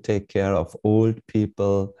responsibility to take care of old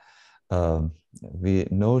people. We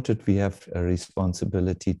noted we have a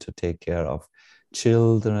responsibility to take care of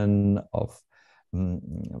children, of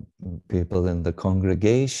people in the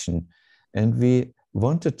congregation. And we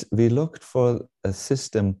looked for a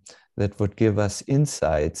system that would give us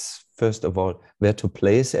insights, first of all, where to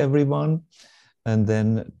place everyone, and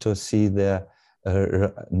then to see their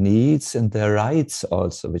needs and their rights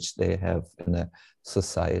also, which they have in a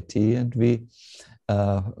society. And we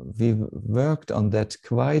worked on that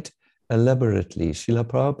quite elaborately. Srila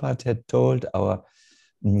Prabhupada had told our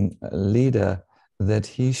leader that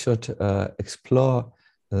he should explore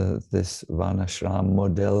this Varnashram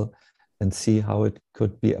model and see how it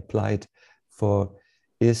could be applied for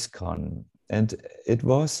ISKCON. And it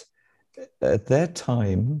was at that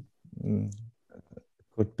time,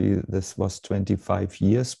 this was 25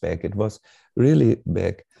 years back, it was really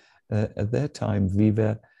back. At that time, we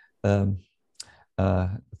were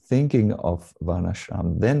thinking of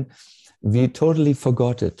Varnashram. Then we totally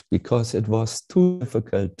forgot it because it was too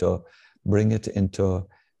difficult to bring it into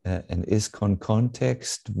an ISKCON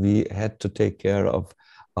context. We had to take care of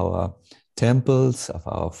our temples, of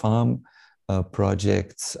our farm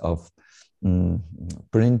projects, of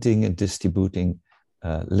printing and distributing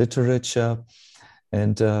literature.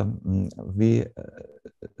 And we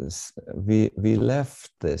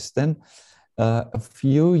left this. Then a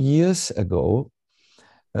few years ago,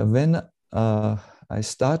 when I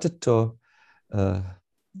started to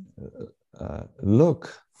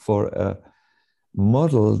look for a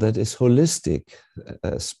model that is holistic,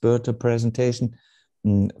 a spiritual presentation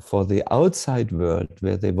for the outside world,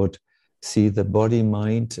 where they would see the body,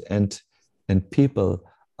 mind, and people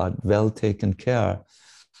are well taken care.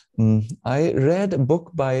 I read a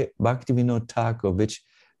book by Bhaktivedanta Thakur, which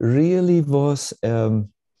really was a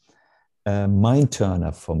mind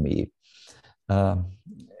turner for me.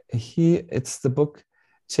 It's the book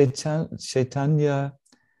Chaitanya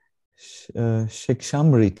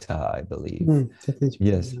Shikshamrita, I believe.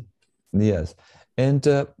 Yes, yes. And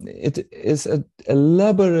it is an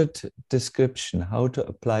elaborate description how to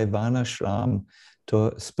apply Varnashram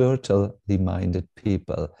to spiritually minded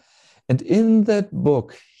people. And in that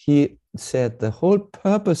book, he said the whole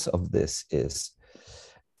purpose of this is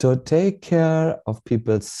to take care of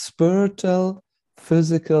people's spiritual,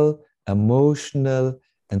 physical, emotional,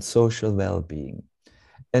 and social well-being.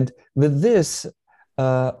 And with this,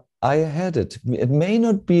 I had it. It may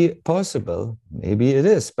not be possible, maybe it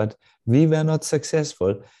is, but we were not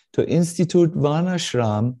successful to institute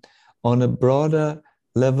Varnashram on a broader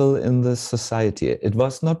level in the society. It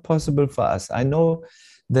was not possible for us. I know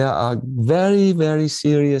there are very, very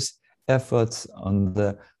serious efforts on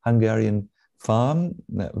the Hungarian farm,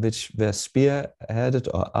 which were spearheaded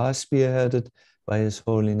or are spearheaded by His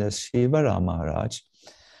Holiness Shiva Maharaj.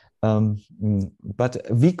 but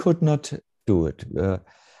we could not do it.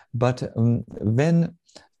 But when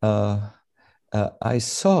I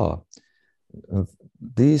saw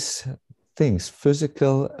these things,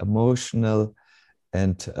 physical, emotional,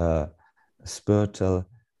 and spiritual,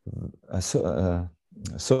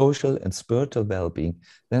 social and spiritual well-being,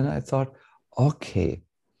 then I thought, okay,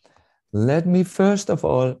 let me first of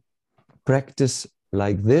all practice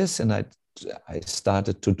like this. And I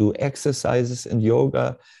started to do exercises and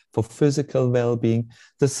yoga for physical well-being.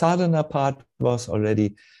 The sadhana part was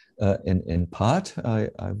already in part. I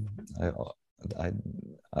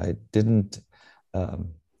didn't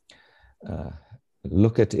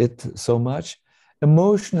look at it so much.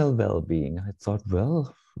 Emotional well-being, I thought,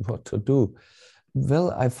 well, what to do?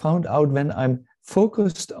 Well, I found out when I'm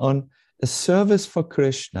focused on a service for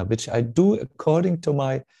Krishna, which I do according to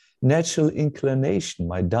my natural inclination,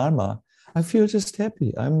 my dharma, I feel just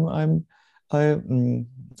happy. I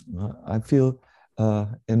feel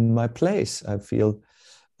in my place. I feel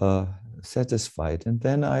satisfied. And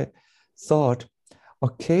then I thought,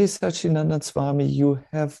 okay, Sacinandan Swami, you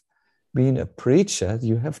have been a preacher.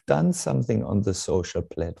 You have done something on the social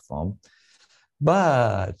platform,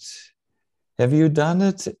 but have you done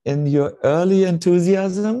it in your early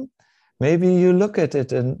enthusiasm? Maybe you look at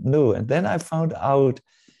it and no. And then I found out,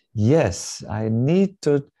 yes, I need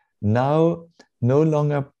to now no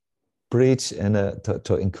longer preach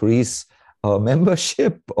to increase our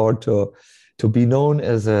membership or to be known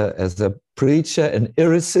as a preacher, an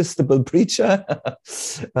irresistible preacher.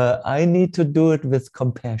 I need to do it with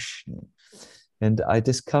compassion. And I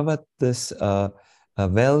discovered this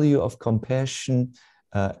value of compassion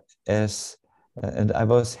and I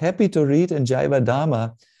was happy to read in Jaiva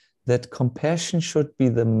Dharma that compassion should be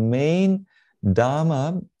the main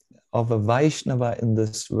dharma of a Vaishnava in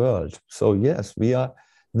this world. So yes, we are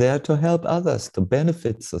there to help others, to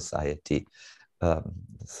benefit society, to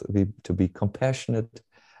be compassionate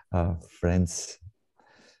friends.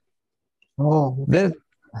 Oh,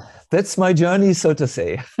 that's my journey, so to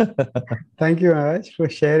say. Thank you, Maharaj, for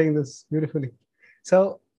sharing this beautifully.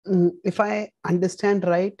 So if I understand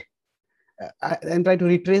right, and try to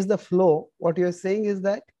retrace the flow, what you're saying is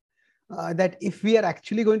that that if we are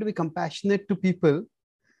actually going to be compassionate to people,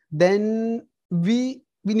 then we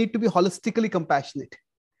need to be holistically compassionate.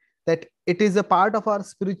 That it is a part of our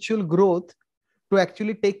spiritual growth to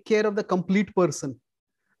actually take care of the complete person.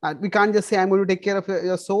 We can't just say, I'm going to take care of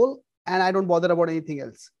your soul and I don't bother about anything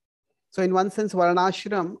else. So in one sense,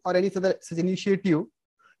 Varanashram or any such initiative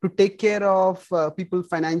to take care of people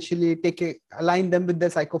financially, align them with their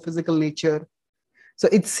psychophysical nature. So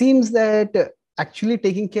it seems that actually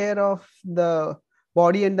taking care of the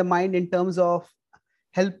body and the mind in terms of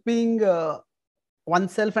helping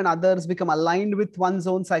oneself and others become aligned with one's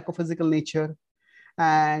own psychophysical nature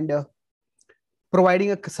and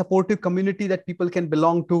providing a supportive community that people can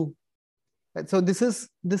belong to. And so this is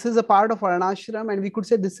a part of Varanashram, and we could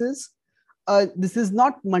say this is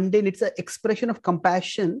not mundane, it's an expression of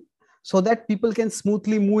compassion so that people can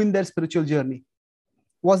smoothly move in their spiritual journey.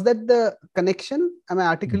 Was that the connection? Am I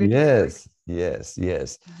articulating? Yes.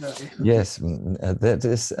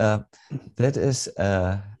 That is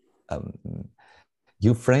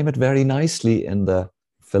you frame it very nicely in the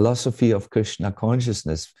philosophy of Krishna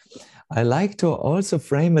consciousness. I like to also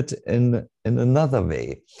frame it in another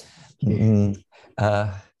way. The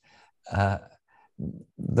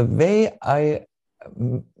way I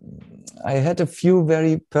had a few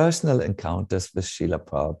very personal encounters with Srila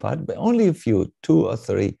Prabhupada, but only a few, 2 or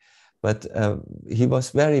 3, but he was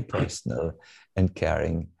very personal and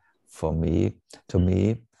caring to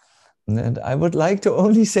me. And I would like to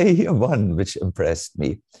only say here one which impressed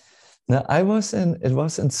me. Now, it was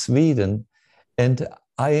in Sweden, and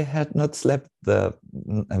I had not slept the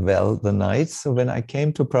night. So when I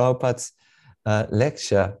came to Prabhupada's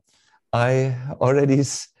lecture, I already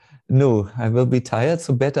knew I will be tired.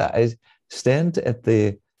 So better I stand at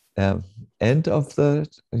the end of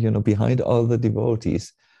behind all the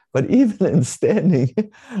devotees. But even in standing,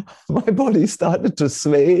 my body started to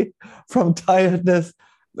sway from tiredness.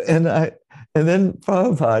 And then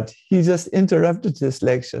Prabhupada, he just interrupted his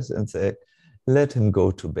lectures and said, let him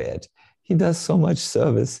go to bed. He does so much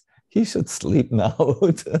service. He should sleep now.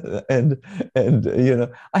 and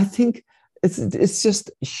I think it's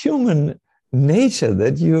just human nature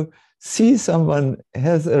that you see someone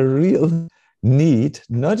has a real need,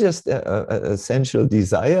 not just a sensual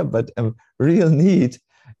desire, but a real need.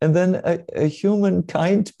 And then a human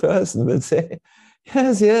kind person will say,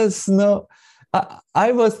 yes, no.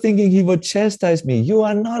 I was thinking he would chastise me. You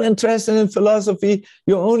are not interested in philosophy.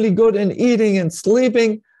 You're only good in eating and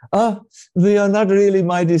sleeping. you are not really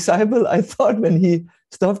my disciple. I thought when he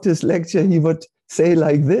stopped his lecture, he would say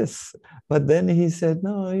like this. But then he said,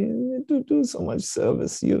 no, you do so much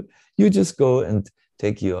service. You just go and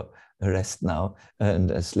take your rest now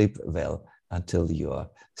and sleep well until you are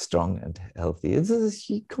strong and healthy. It's a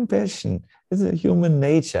compassion. It's a human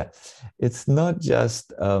nature. It's not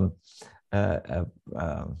just, let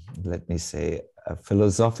me say, a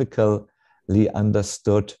philosophically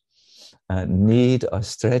understood need or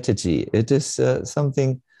strategy. It is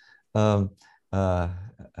something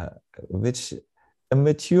which a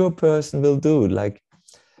mature person will do. Like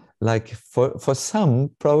for some,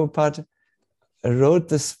 Prabhupada wrote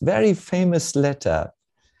this very famous letter.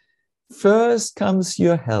 First comes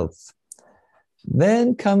your health,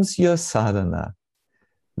 then comes your sadhana,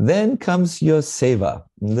 then comes your seva.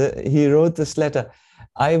 He wrote this letter.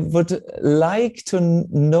 I would like to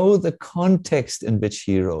know the context in which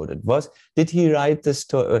he wrote it. Did he write this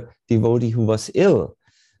to a devotee who was ill?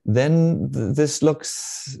 Then this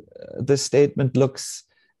statement looks,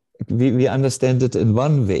 we understand it in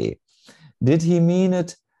one way. Did he mean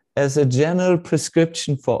it as a general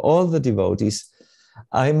prescription for all the devotees?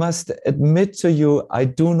 I must admit to you, I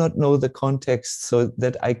do not know the context, so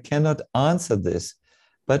that I cannot answer this.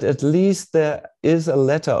 But at least there is a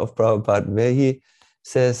letter of Prabhupada where he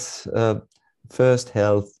says, first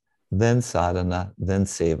health, then sadhana, then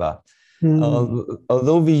seva.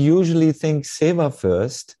 Although we usually think seva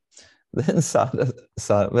first, then sadhana,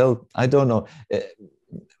 well, I don't know.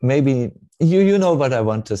 Maybe you know what I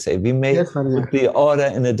want to say. We may put the order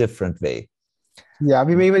in a different way. Yeah,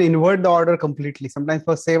 we may even invert the order completely. Sometimes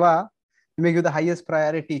for seva, we may give the highest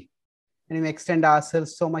priority and we may extend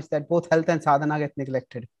ourselves so much that both health and sadhana get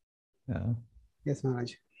neglected. Yeah. Yes,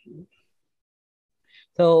 Maharaj.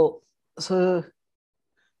 So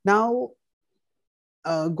now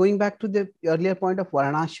going back to the earlier point of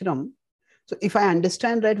Varnashram. So if I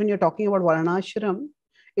understand right, when you're talking about Varnashram,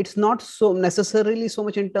 it's not so necessarily so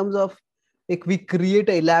much in terms of like we create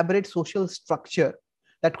an elaborate social structure.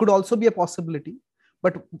 That could also be a possibility.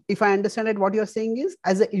 But if I understand it, what you're saying is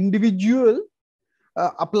as an individual,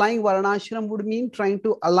 applying Varnashram would mean trying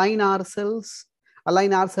to align ourselves,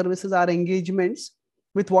 align our services, our engagements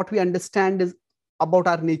with what we understand is about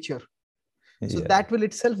our nature. So that will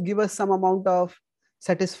itself give us some amount of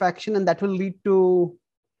satisfaction, and that will lead to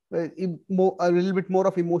a little bit more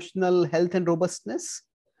of emotional health and robustness.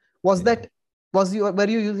 Were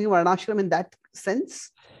you using Varnashram in that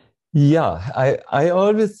sense? Yeah, I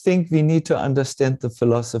always think we need to understand the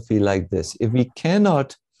philosophy like this. If we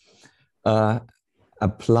cannot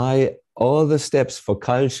apply all the steps for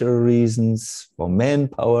cultural reasons, for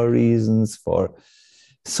manpower reasons, for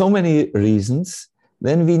so many reasons,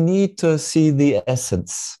 then we need to see the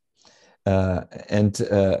essence and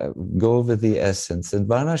go with the essence. And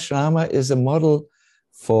Varnashrama is a model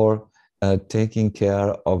for taking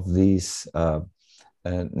care of these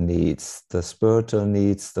needs, the spiritual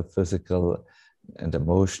needs, the physical and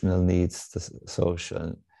emotional needs, the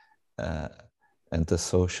social and the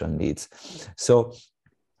social needs. So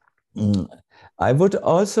I would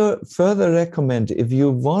also further recommend, if you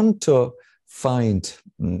want to find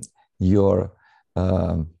your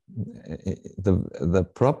the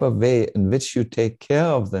proper way in which you take care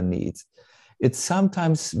of the needs, it's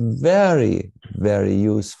sometimes very, very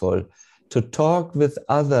useful to talk with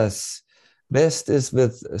others. Best is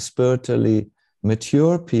with spiritually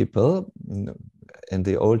mature people. In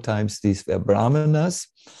the old times, these were brahmanas.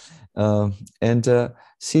 And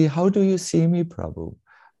see, how do you see me, Prabhu?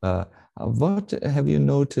 What have you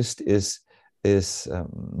noticed is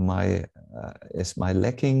my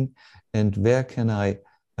lacking, and where can I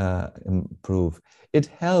improve? It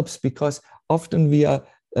helps because often we are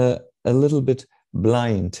a little bit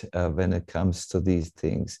blind when it comes to these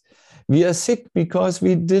things. We are sick because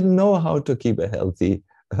we didn't know how to keep a healthy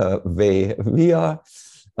way. We are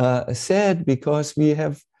sad because we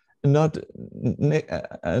have not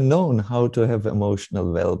known how to have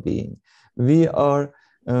emotional well-being. We are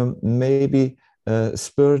maybe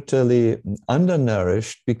spiritually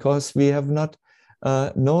undernourished because we have not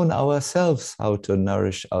known ourselves how to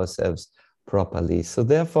nourish ourselves properly. So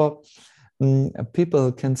therefore,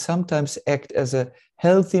 people can sometimes act as a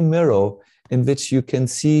healthy mirror in which you can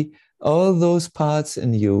see all those parts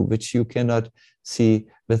in you which you cannot see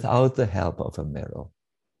without the help of a mirror.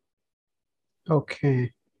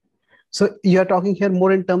 Okay. So you're talking here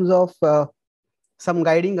more in terms of some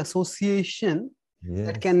guiding association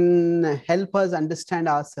that can help us understand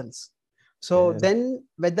ourselves. So then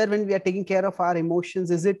whether when we are taking care of our emotions,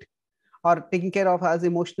 is it, or taking care of us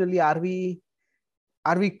emotionally, are we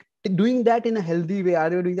doing that in a healthy way? Are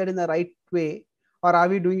we doing that in the right way? or are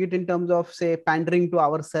we doing it in terms of, say, pandering to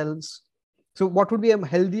ourselves? So what would be a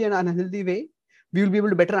healthy and unhealthy way? We will be able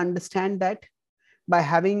to better understand that by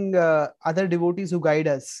having other devotees who guide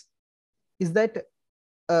us. Is that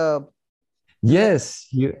yes,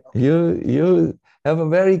 you have a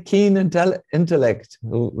very keen intellect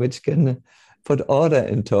which can put order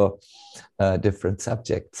into different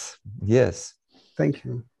subjects. Yes. Thank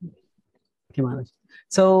you. Okay, Maharaj.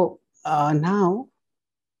 So now,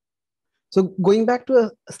 so going back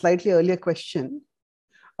to a slightly earlier question,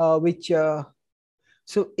 so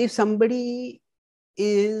if somebody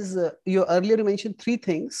is, you earlier mentioned three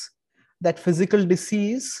things, that physical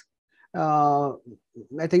disease, I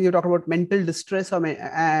think you talked about mental distress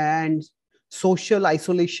and social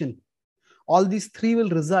isolation. All these three will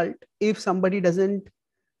result if somebody doesn't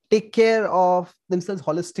take care of themselves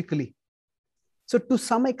holistically. So to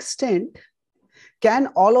some extent, can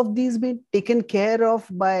all of these be taken care of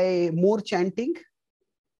by more chanting?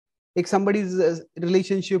 Like somebody's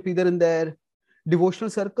relationship, either in their devotional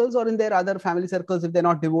circles or in their other family circles, if they're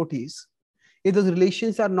not devotees, if those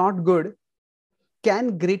relations are not good,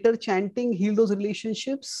 can greater chanting heal those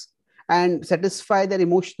relationships and satisfy their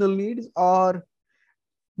emotional needs? Or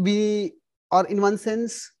in one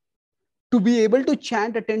sense, to be able to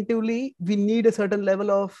chant attentively, we need a certain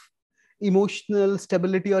level of emotional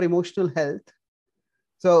stability or emotional health.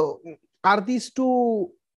 So are these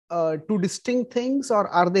two distinct things, or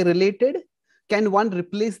are they related? Can one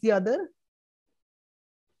replace the other?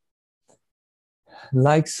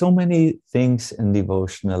 Like so many things in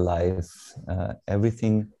devotional life,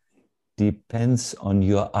 everything depends on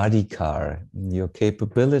your adhikar, your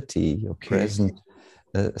capability, your present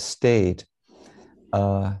state.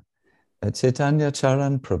 Chaitanya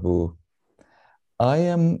Charan Prabhu, I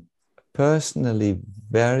am personally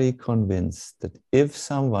very convinced that if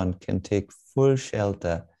someone can take full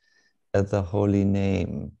shelter at the holy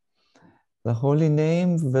name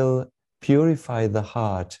will purify the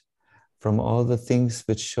heart from all the things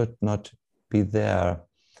which should not be there.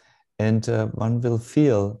 And one will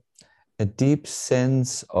feel a deep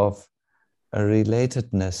sense of a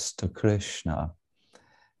relatedness to Krishna.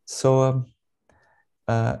 So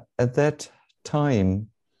at that time,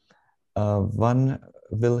 one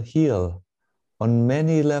will heal on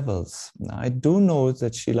many levels. I do know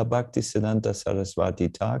that Srila Bhaktisiddhanta Saraswati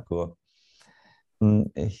Thakur,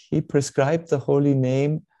 he prescribed the holy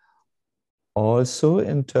name also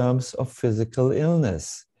in terms of physical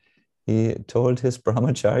illness. He told his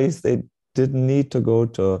brahmacharis they didn't need to go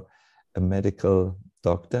to a medical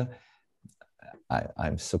doctor.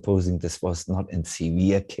 I'm supposing this was not in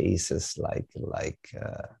severe cases like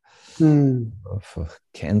for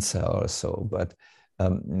cancer or so, but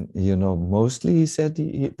mostly he said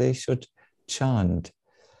they should chant.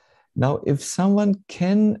 Now, if someone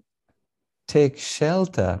can take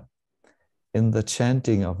shelter in the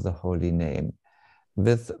chanting of the holy name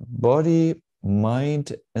with body,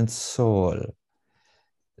 mind, and soul,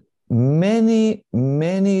 many,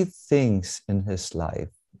 many things in his life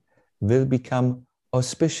will become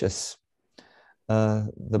auspicious.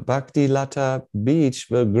 The Bhakti Lata beach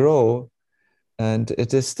will grow, and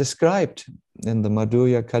it is described in the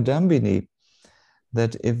Madhurya Kadambini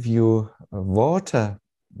that if you water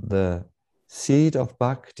the seed of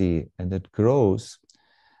bhakti and it grows,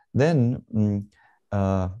 then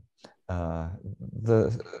the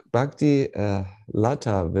Bhakti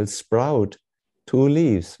Lata will sprout two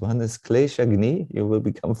leaves. One is Kleshagni, you will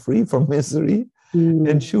become free from misery,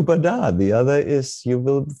 and Shubhada, the other is you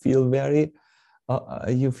will feel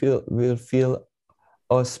will feel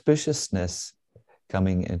auspiciousness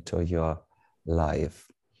coming into your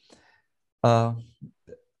life. I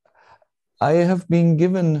have been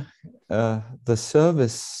given the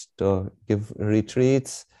service to give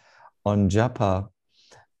retreats on japa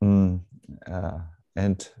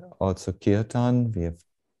and also kirtan. We have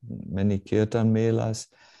many kirtan melas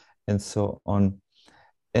and so on.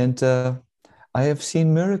 And I have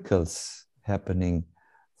seen miracles happening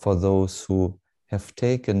for those who have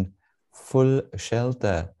taken full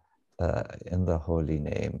shelter in the holy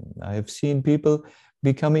name. I have seen people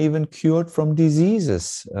become even cured from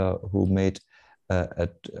diseases who made a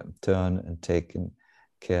turn and taken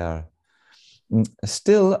care.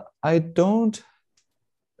 Still, I don't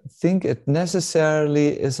think it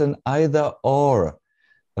necessarily is an either-or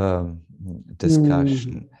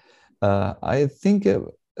discussion. I think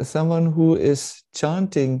someone who is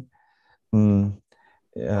chanting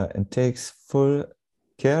and takes full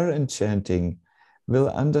care in chanting will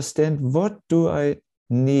understand, what do I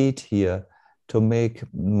need here to make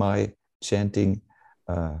my chanting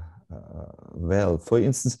well. For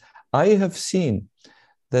instance, I have seen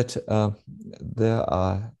that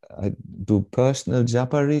I do personal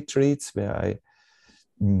japa retreats where I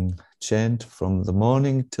chant from the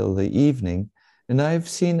morning till the evening. And I've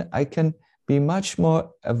seen I can be much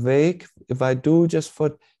more awake if I do just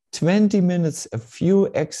for 20 minutes, a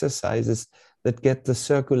few exercises that get the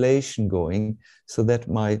circulation going so that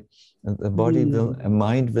the body and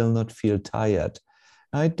mind will not feel tired.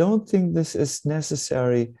 I don't think this is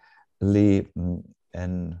necessarily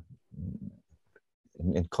in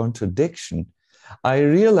contradiction. I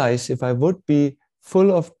realize if I would be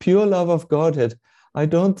full of pure love of Godhead, I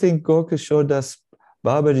don't think Gorkishore Das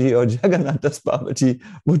Babaji or Jagannath Das Babaji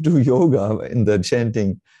would do yoga in the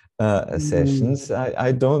chanting sessions.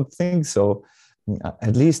 I don't think so.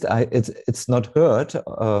 At least it's not heard.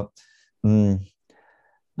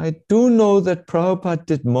 I do know that Prabhupada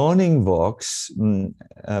did morning walks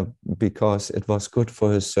because it was good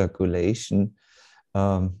for his circulation.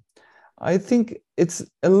 I think it's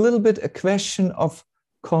a little bit a question of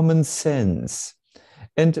common sense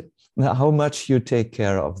and how much you take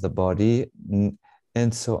care of the body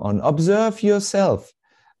and so on. Observe yourself.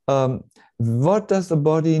 What does the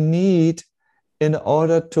body need in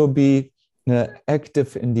order to be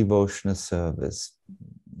active in devotional service?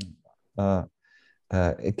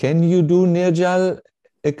 Can you do Nirjal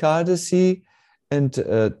Ekadasi and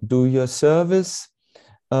do your service?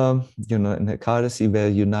 In Ekadasi where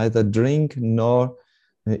you neither drink nor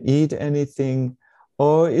eat anything?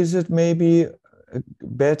 Or is it maybe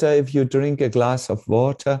better if you drink a glass of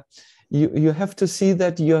water? You have to see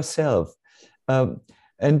that yourself.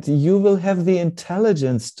 And you will have the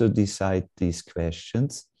intelligence to decide these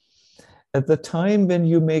questions. At the time when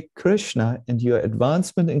you make Krishna and your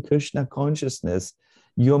advancement in Krishna consciousness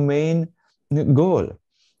your main goal,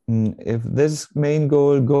 if this main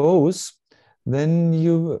goal goes, then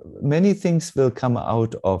many things will come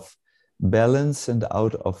out of balance and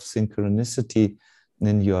out of synchronicity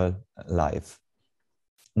in your life.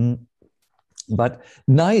 But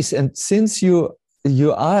nice, and since you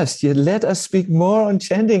asked, you let us speak more on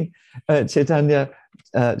chanting, Chaitanya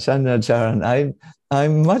Charan.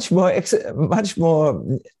 I'm much more.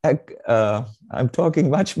 I'm talking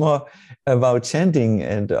much more about chanting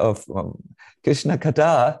and of Krishna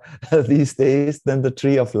Katha these days than the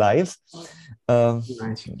Tree of Life.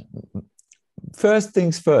 Nice. First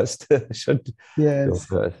things first. Should yes. go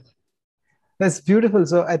first. That's beautiful.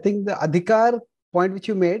 So I think the adhikar point which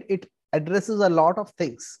you made, it addresses a lot of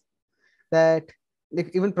things that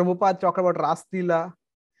even Prabhupada talked about Ras Leela.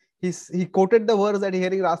 He quoted the verse that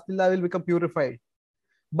hearing Ras Leela will become purified.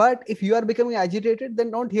 But if you are becoming agitated,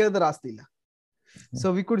 then don't hear the Ras Leela.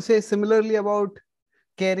 So we could say similarly about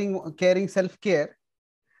caring self-care.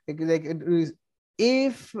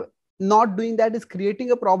 If not doing that is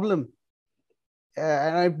creating a problem,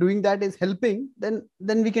 and if doing that is helping, then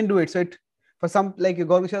we can do it. So for some, like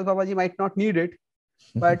Gaurvishal Babaji might not need it,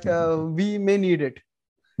 but we may need it.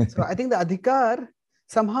 So I think the adhikar,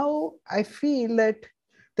 somehow I feel that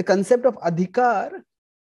the concept of adhikar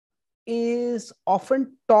is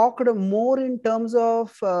often talked more in terms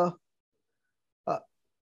of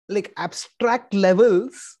like abstract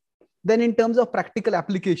levels than in terms of practical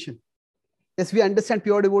application. Yes, we understand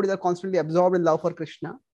pure devotees are constantly absorbed in love for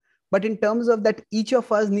Krishna, but in terms of that, each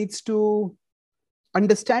of us needs to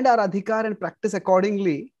understand our adhikar and practice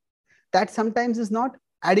accordingly. That sometimes is not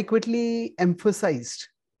adequately emphasized.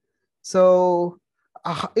 So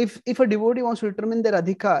if a devotee wants to determine their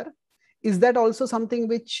adhikar, is that also something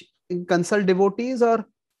which consult devotees or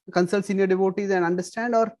consult senior devotees and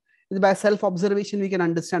understand, or by self-observation we can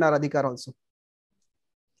understand our adhikar also?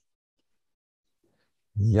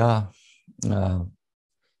 Yeah.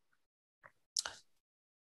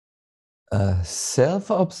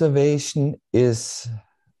 Self-observation is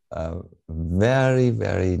very,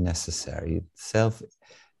 very necessary.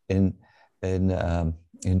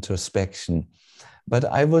 Introspection, but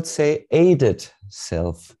I would say aided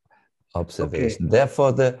self-observation. Okay.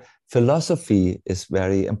 Therefore, the philosophy is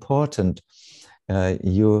very important.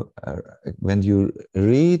 When you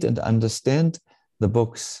read and understand the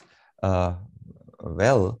books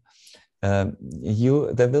well,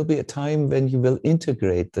 there will be a time when you will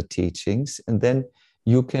integrate the teachings, and then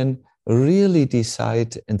you can really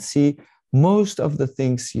decide and see most of the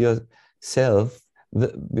things yourself,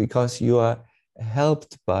 because you are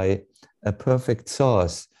helped by a perfect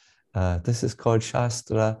source. This is called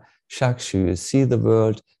Shastra Shakshu. You see the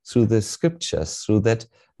world through the scriptures, through that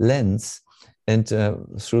lens, and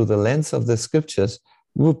through the lens of the scriptures,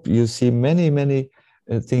 you see many, many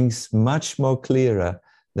things much more clearer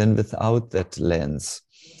than without that lens.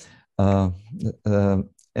 And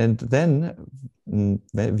then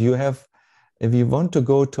you have if you want to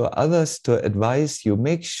go to others to advise you,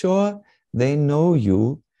 make sure they know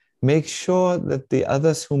you. Make sure that the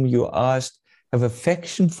others whom you asked have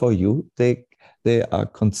affection for you. They are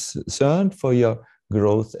concerned for your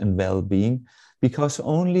growth and well-being, because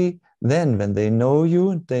only then, when they know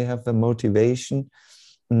you, they have the motivation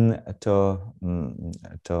to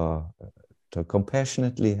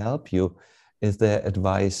compassionately help you. Is their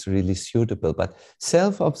advice really suitable? But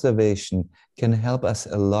self-observation can help us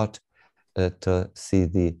a lot to see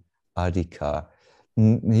the adhika.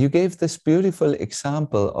 You gave this beautiful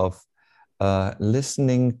example of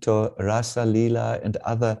listening to Rasa Lila and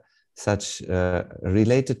other such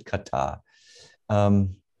related katha.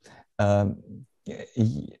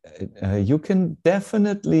 You can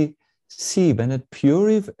definitely see when it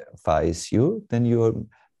purifies you, then your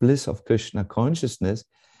bliss of Krishna consciousness.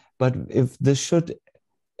 But if this should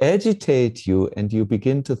agitate you and you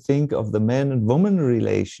begin to think of the man and woman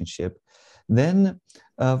relationship, then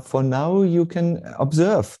for now you can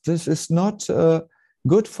observe, this is not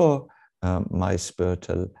good for my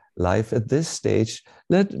spiritual life at this stage.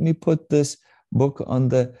 Let me put this book on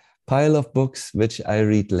the pile of books which I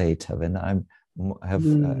read later when I have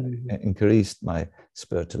increased my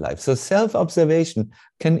spiritual life. So self-observation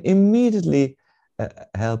can immediately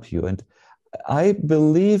help you. And I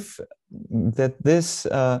believe that this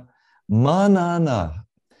manana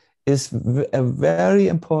is a very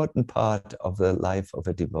important part of the life of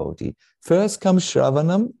a devotee. First comes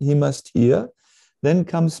Shravanam, he must hear. Then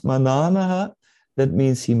comes mananaha, that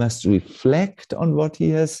means he must reflect on what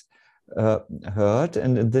he has heard,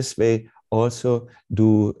 and in this way also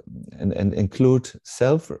do and include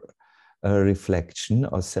self-reflection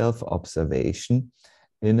or self-observation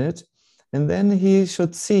in it. And then he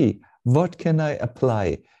should see, what can I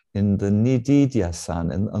apply in the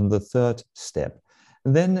nididhyasan and on the third step?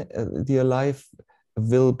 And then your life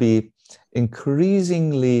will be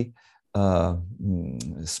increasingly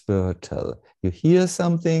spiritual. You hear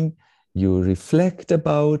something, you reflect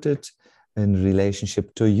about it in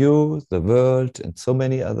relationship to you, the world, and so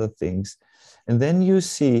many other things. And then you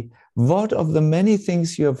see, what of the many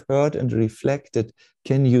things you have heard and reflected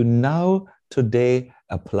can you now, today,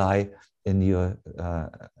 apply in your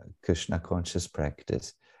Krishna conscious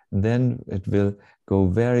practice? And then it will go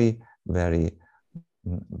very, very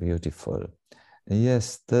beautiful.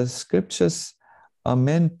 Yes, the scriptures are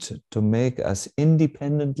meant to make us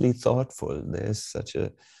independently thoughtful. There's such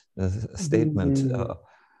a statement.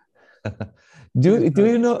 Do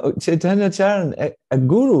you know, Chaitanya Charan, a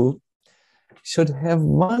guru should have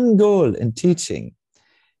one goal in teaching.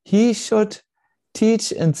 He should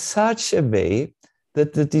teach in such a way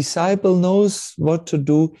that the disciple knows what to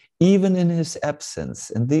do even in his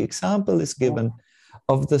absence. And the example is given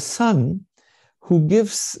of the sun who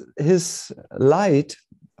gives his light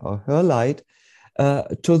or her light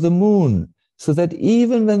to the moon, so that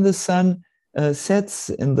even when the sun sets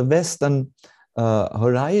in the western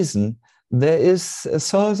horizon, there is a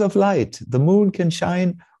source of light. The moon can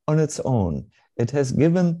shine on its own. It has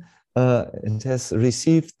given, it has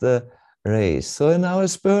received the rays. So in our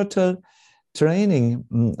spiritual training,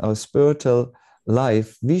 our spiritual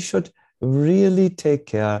life, we should really take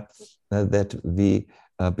care that we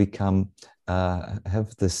become,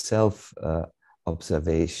 have the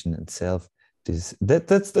self-observation and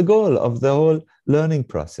that's the goal of the whole learning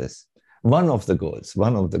process. One of the goals,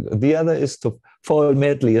 the other is to fall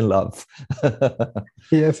madly in love.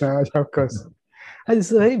 Yes, of course. And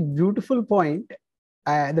it's a very beautiful point,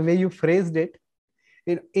 the way you phrased it.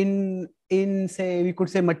 In say, we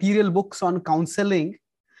could say material books on counseling,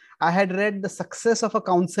 I had read the success of a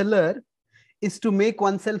counselor is to make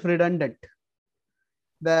oneself redundant.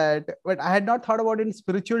 But I had not thought about it in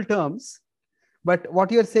spiritual terms. But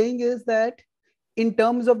what you're saying is that in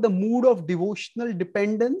terms of the mood of devotional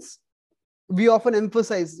dependence, we often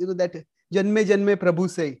emphasize, that Janme Janme Prabhu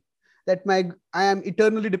say, that I am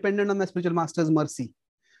eternally dependent on my spiritual master's mercy.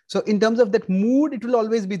 So in terms of that mood, it will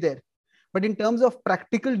always be there. But in terms of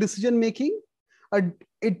practical decision making,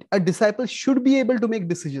 a disciple should be able to make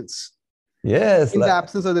decisions. Yes, in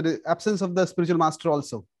the absence of the spiritual master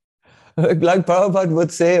also. Like Prabhupada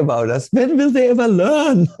would say about us, when will they ever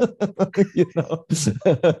learn?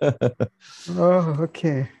 Oh,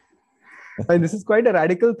 okay. And this is quite a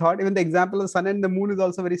radical thought. Even the example of sun and the moon is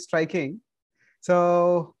also very striking.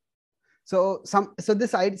 So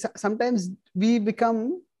sometimes we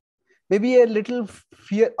become maybe a little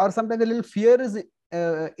fear, or sometimes a little fear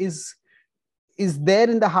is there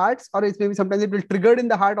in the hearts, or it's maybe sometimes it will trigger in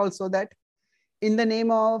the heart also, that in the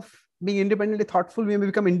name of being independently thoughtful, we may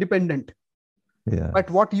become independent. Yeah. But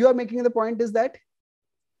what you are making the point is that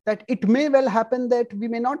that it may well happen that we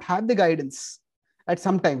may not have the guidance at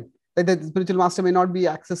some time, that the spiritual master may not be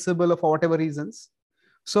accessible for whatever reasons.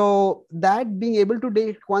 So that being able to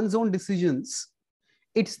take one's own decisions,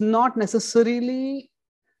 it's not necessarily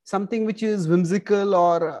something which is whimsical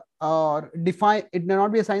or define. It may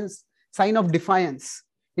not be a sign of defiance.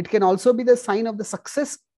 It can also be the sign of the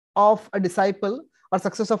success of a disciple or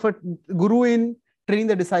success of a guru in training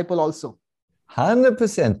the disciple also.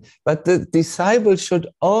 100%. But the disciple should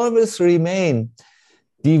always remain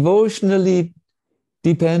devotionally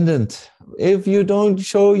dependent. If you don't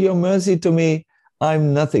show your mercy to me,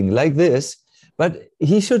 I'm nothing, like this. But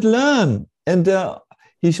he should learn, and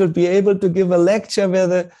he should be able to give a lecture where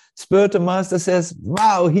the spiritual master says,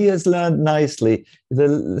 wow, he has learned nicely.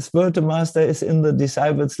 The spiritual master is in the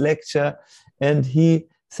disciple's lecture, and he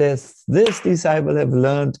says, this disciple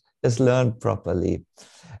has learned properly.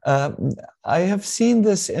 I have seen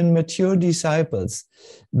this in mature disciples.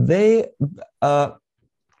 They are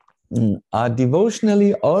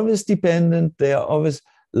devotionally always dependent. They are always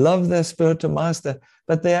love their spiritual master,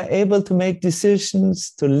 but they are able to make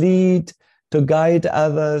decisions, to lead, to guide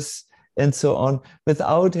others, and so on,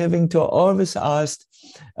 without having to always ask,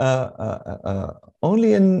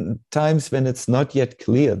 only in times when it's not yet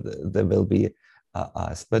clear there will be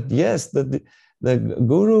asked. But yes, the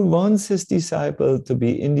guru wants his disciple to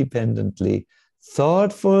be independently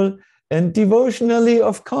thoughtful and devotionally,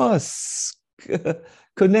 of course,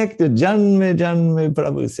 connected. Janme, Janme,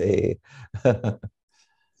 Prabhu say.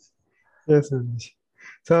 Yes, Maharaj.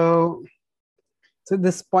 So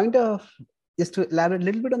this point of, just to elaborate a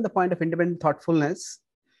little bit on the point of independent thoughtfulness,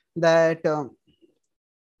 that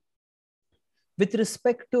with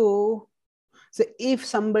respect to, so if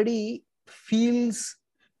somebody feels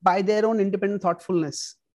by their own independent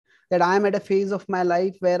thoughtfulness that I am at a phase of my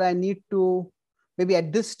life where I need to maybe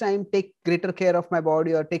at this time take greater care of my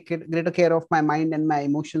body or take greater care of my mind and my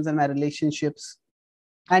emotions and my relationships.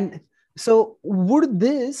 And so would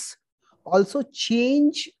this also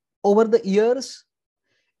change over the years?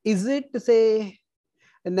 Is it, say,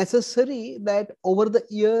 necessary that over the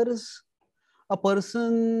years a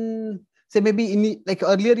person, say, maybe like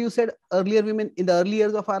earlier you said, earlier we may, in the early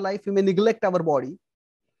years of our life, we may neglect our body.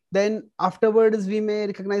 Then afterwards we may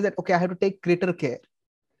recognize that, okay, I have to take greater care.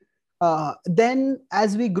 Then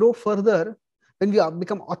as we grow further, when we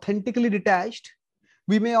become authentically detached,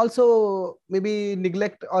 we may also maybe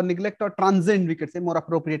neglect or transcend, we could say more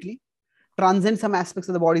appropriately, transcend some aspects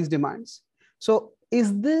of the body's demands. So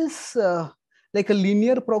is this like a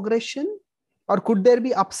linear progression, or could there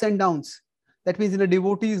be ups and downs? That means in a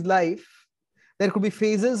devotee's life, there could be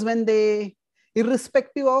phases when they,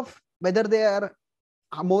 irrespective of whether they are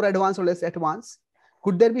more advanced or less advanced,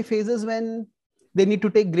 could there be phases when they need to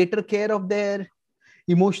take greater care of their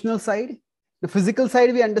emotional side? The physical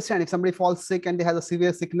side, we understand. If somebody falls sick and they have a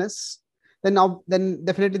severe sickness, then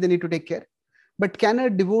definitely they need to take care. But can a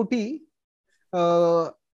devotee,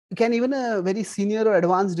 can even a very senior or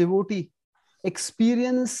advanced devotee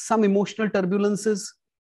experience some emotional turbulences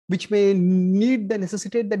which may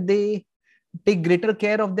necessitate that they take greater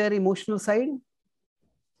care of their emotional side?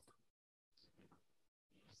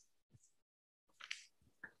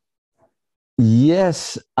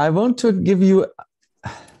 Yes, I want to give you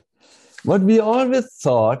what we always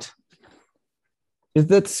thought is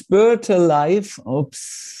that spiritual life.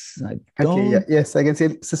 Oops, I don't. Okay, yeah, yes, I can say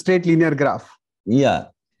it's a straight linear graph. Yeah,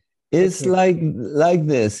 it's like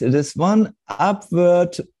this. It is one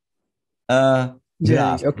upward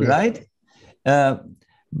graph, okay. right?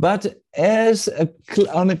 But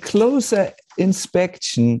on a closer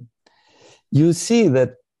inspection, you see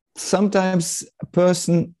that sometimes a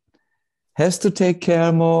person has to take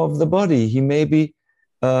care more of the body. He may be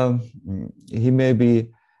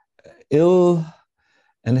ill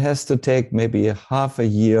and has to take maybe half a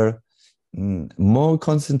year more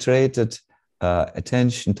concentrated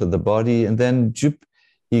attention to the body, and then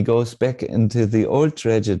he goes back into the old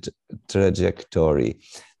trajectory.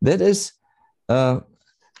 That is, but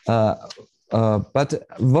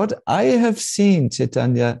what I have seen,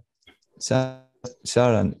 Chaitanya,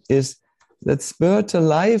 Charan, is that spiritual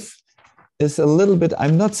life is a little bit,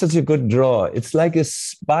 I'm not such a good drawer. It's like a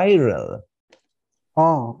spiral.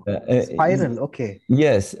 Oh, spiral, okay.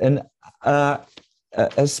 Yes, and a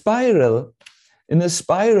spiral, in a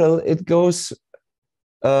spiral, it goes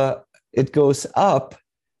up,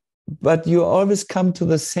 but you always come to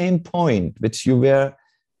the same point which you were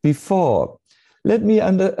before. Let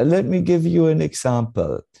me give you an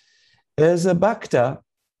example. As a bhakta,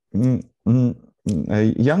 a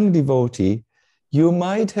young devotee, you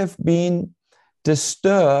might have been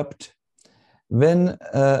disturbed when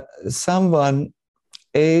someone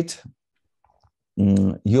ate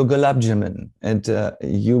your gulab jamun, and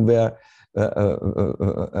you were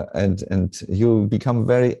and you become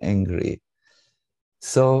very angry.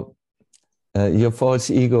 So your false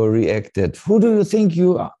ego reacted. Who do you think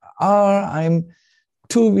you are? I'm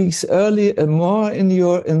 2 weeks early, more in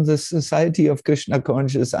the society of Krishna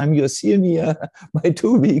conscious. I'm your senior by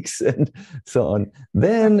 2 weeks, and so on.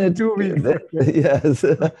 Then 2 weeks. Yes.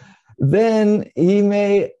 Then he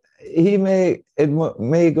may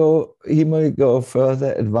go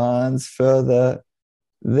further, advance further.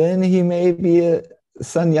 Then he may be a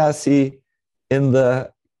sannyasi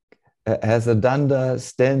as a danda,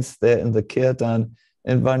 stands there in the kirtan,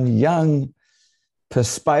 and one young,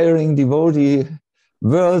 perspiring devotee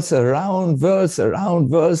whirls around,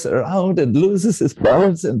 and loses his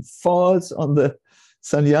balance and falls on the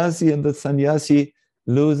sannyasi, and the sannyasi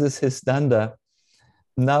loses his danda.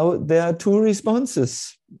 Now there are two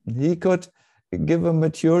responses. He could give a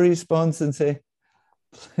mature response and say,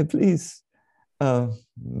 please,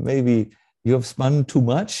 maybe you have spun too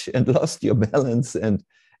much and lost your balance, and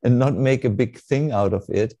not make a big thing out of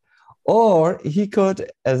it. Or he could,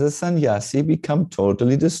 as a sannyasi, become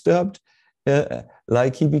totally disturbed,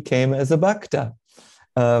 like he became as a bhakta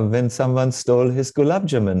when someone stole his gulab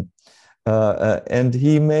jamun. And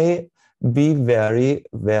he may be very,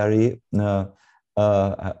 very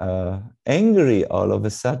angry all of a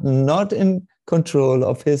sudden, not in control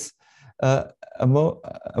of his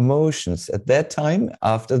emotions. At that time,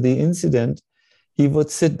 after the incident, he would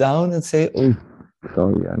sit down and say, oh,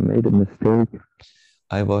 sorry, I made a mistake.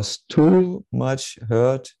 I was too much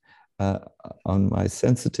hurt on my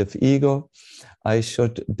sensitive ego. I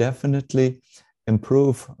should definitely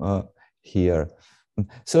improve here.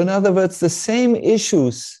 So in other words, the same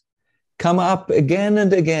issues come up again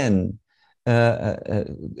and again.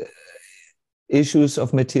 Issues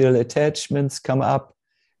of material attachments come up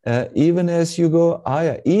even as you go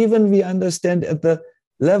higher. Even we understand at the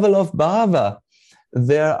level of bhava,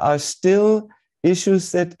 there are still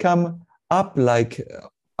issues that come up, like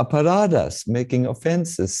aparadas, making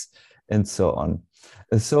offenses, and so on.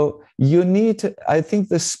 So you need, I think,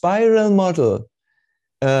 the spiral model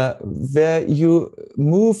where you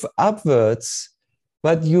move upwards,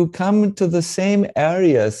 but you come to the same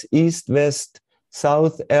areas, east, west,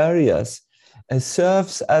 south areas,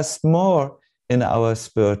 serves us more in our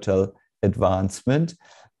spiritual advancement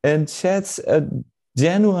and sheds a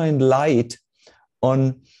genuine light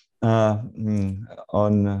on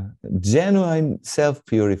genuine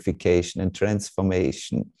self-purification and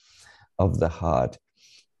transformation of the heart.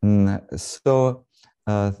 So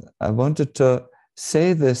I wanted to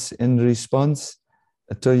say this in response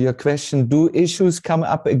to your question, do issues come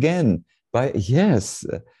up again? Yes,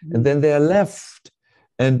 and then they are left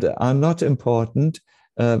and are not important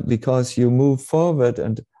because you move forward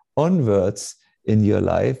and onwards in your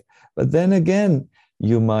life. But then again,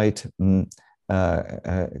 you might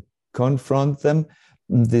confront them,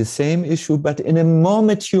 the same issue, but in a more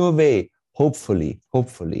mature way, hopefully.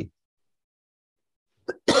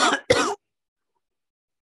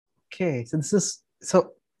 Okay,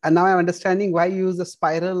 so and now I'm understanding why you use the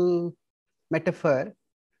spiral metaphor.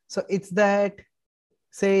 So it's that,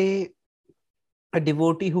 say, a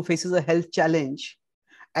devotee who faces a health challenge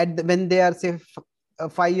when they are, say,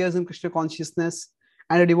 5 years in Krishna consciousness,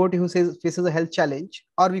 and a devotee who faces a health challenge,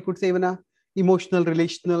 or we could say even a emotional,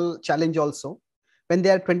 relational challenge also, when they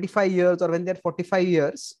are 25 years or when they are 45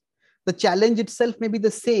 years, the challenge itself may be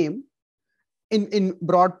the same in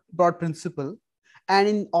broad principle. And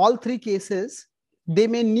in all three cases, they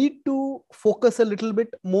may need to focus a little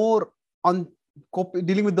bit more on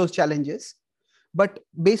dealing with those challenges. But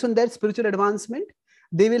based on their spiritual advancement,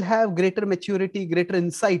 they will have greater maturity, greater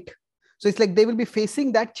insight. So it's like they will be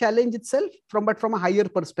facing that challenge itself but from a higher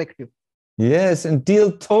perspective. Yes, and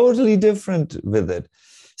deal totally different with it.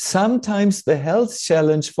 Sometimes the health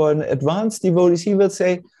challenge for an advanced devotee, he will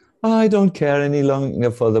say, I don't care any longer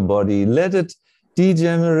for the body. Let it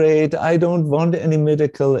degenerate. I don't want any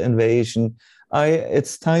medical invasion.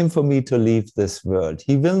 It's time for me to leave this world.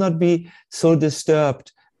 He will not be so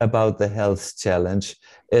disturbed about the health challenge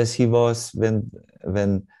as he was when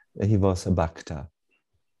he was a bhakta.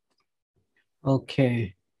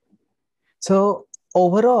 Okay. So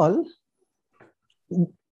overall,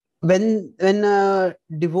 when you're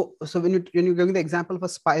giving the example of a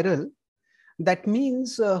spiral, that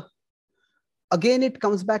means again it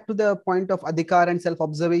comes back to the point of adhikar and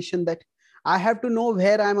self-observation, that I have to know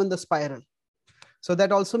where I am on the spiral. So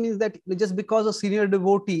that also means that just because a senior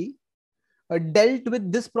devotee dealt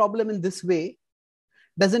with this problem in this way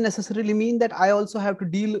doesn't necessarily mean that I also have to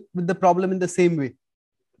deal with the problem in the same way.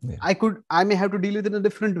 Yeah. I may have to deal with it in a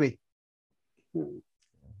different way.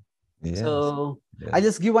 Yes. So Yes. I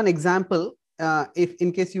just give one example, if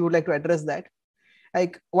in case you would like to address that.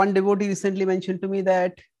 Like one devotee recently mentioned to me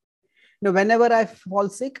that, whenever I fall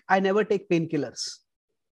sick, I never take painkillers.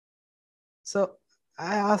 So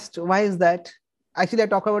I asked, why is that? Actually, I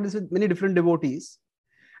talk about this with many different devotees.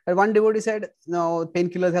 And one devotee said, no,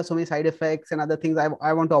 painkillers have so many side effects and other things.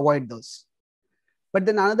 I want to avoid those. But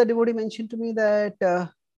then another devotee mentioned to me that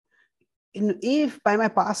if by my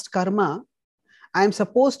past karma, I am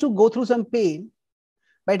supposed to go through some pain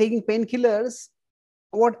by taking painkillers,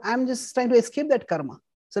 what I'm just trying to escape that karma.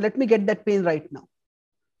 So let me get that pain right now.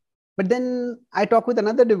 But then I talked with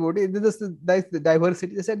another devotee. This is the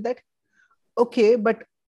diversity. They said that, okay, but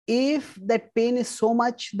if that pain is so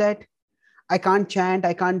much that I can't chant,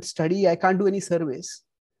 I can't study, I can't do any service,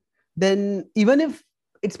 then even if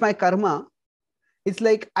it's my karma, it's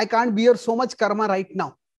like I can't bear so much karma right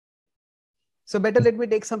now. So better let me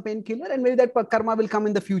take some painkiller and maybe that karma will come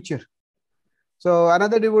in the future. So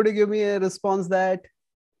another devotee gave me a response that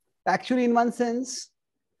actually, in one sense,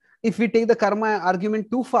 if we take the karma argument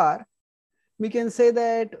too far, we can say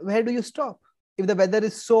that where do you stop? If the weather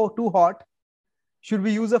is so too hot, should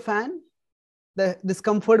we use a fan? The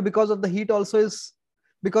discomfort because of the heat also is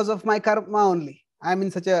because of my karma only. I'm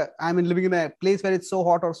living in a place where it's so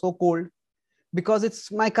hot or so cold because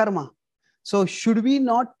it's my karma. So should we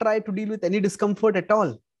not try to deal with any discomfort at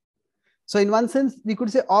all? So in one sense, we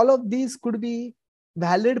could say all of these could be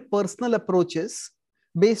valid personal approaches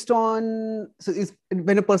based on,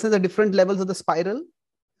 when a person is at different levels of the spiral.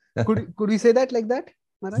 Could we say that like that,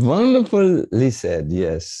 Maharaj? Wonderfully said,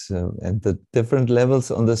 yes. And the different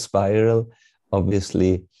levels on the spiral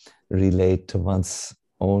obviously relate to one's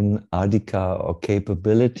own adhika or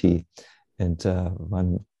capability, and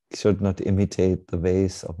one should not imitate the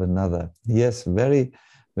ways of another. Yes, very,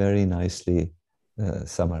 very nicely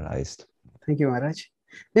summarized. Thank you, Maharaj.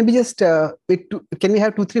 Maybe just, can we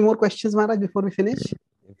have 2-3 more questions, Maharaj, before we finish?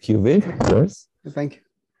 If you wish, yes. Thank you.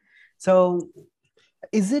 So,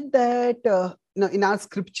 is it that in our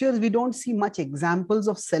scriptures, we don't see much examples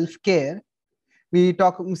of self-care? We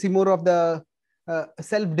see more of the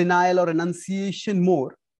self-denial or renunciation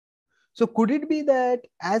more. So could it be that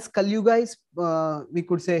as Kali Yuga is, we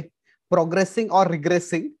could say, progressing or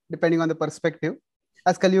regressing, depending on the perspective,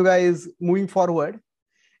 as Kali Yuga is moving forward,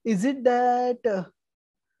 is it that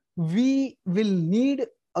we will need,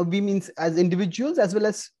 we means as individuals, as well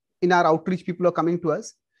as in our outreach, people are coming to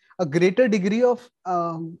us, a greater degree of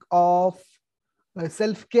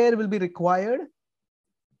self-care will be required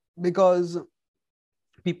because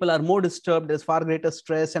people are more disturbed, there's far greater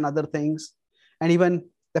stress and other things, and even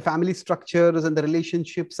the family structures and the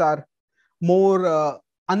relationships are more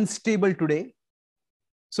unstable today.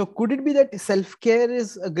 So could it be that self-care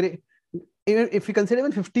is a great, if we consider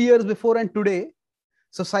even 50 years before and today,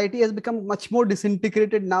 society has become much more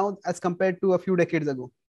disintegrated now as compared to a few decades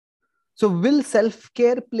ago. So will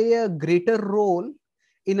self-care play a greater role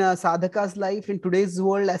in a sadhaka's life in today's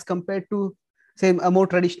world as compared to, say, a more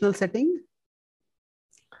traditional setting?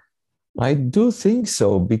 I do think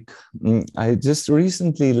so. I just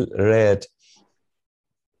recently read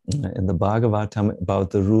in the Bhagavad-Gītā about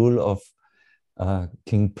the rule of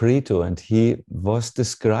King Prithu, and he was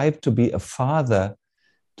described to be a father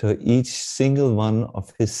to each single one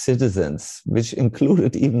of his citizens, which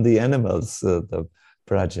included even the animals, the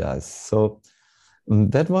prajas. So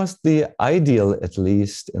that was the ideal, at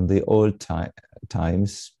least in the old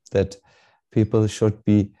times, that people should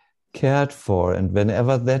be cared for. And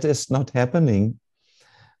whenever that is not happening,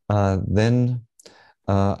 then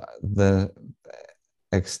the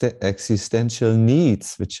existential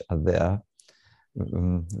needs which are there,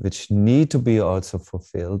 which need to be also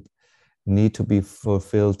fulfilled, need to be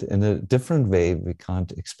fulfilled in a different way. We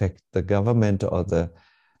can't expect the government or to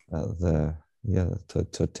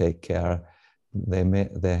take care.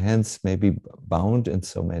 Their hands may be bound in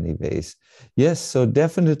so many ways. Yes, so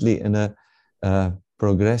definitely in a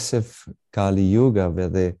progressive Kali Yuga, where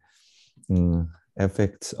the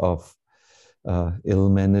effects of ill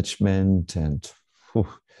management and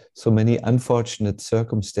so many unfortunate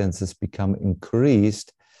circumstances become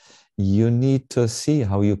increased, you need to see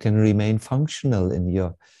how you can remain functional in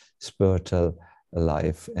your spiritual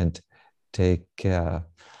life and take care.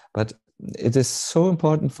 But it is so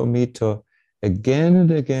important for me to again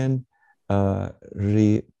and again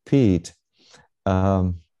repeat.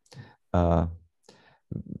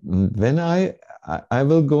 When I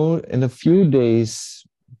will go in a few days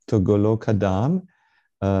to Golokadam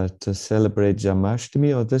to celebrate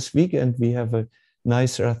Jamashtami, or this weekend we have a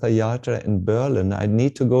nice Ratha Yatra in Berlin. I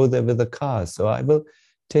need to go there with a car, so I will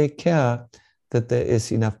take care that there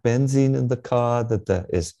is enough benzene in the car, that there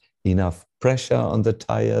is enough pressure on the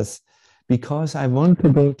tires, because I want to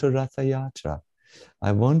go to Ratha Yatra.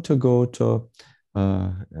 I want to go to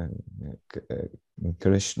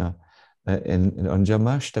Krishna on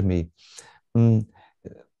Jamashtami.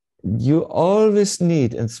 You always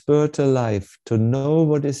need in spiritual life to know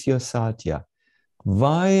what is your satya.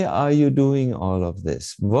 Why are you doing all of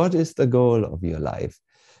this? What is the goal of your life?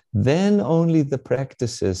 Then only the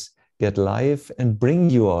practices get life and bring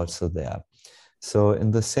you also there. So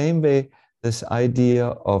in the same way, this idea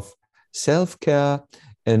of self-care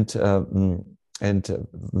and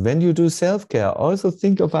when you do self-care, also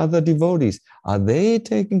think of other devotees. Are they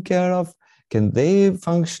taken care of? Can they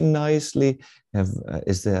function nicely?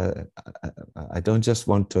 Is there? I don't just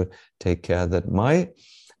want to take care that my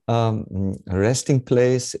resting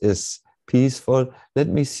place is peaceful. Let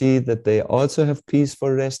me see that they also have peaceful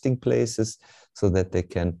resting places so that they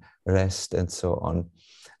can rest and so on.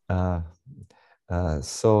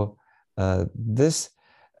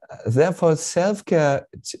 Therefore, self-care,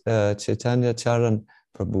 Chaitanya Charan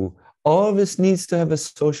Prabhu, always needs to have a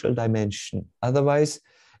social dimension. Otherwise,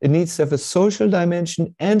 it needs to have a social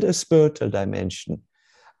dimension and a spiritual dimension.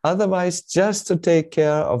 Otherwise, just to take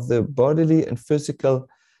care of the bodily and physical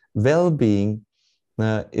well-being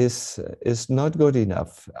is not good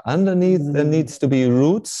enough. Underneath, there needs to be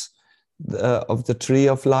roots of the tree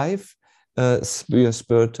of life, your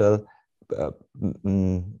spiritual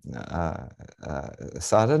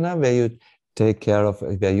sadhana, where you take care of,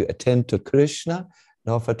 where you attend to Krishna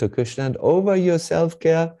and offer to Krishna, and over your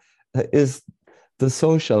self-care is the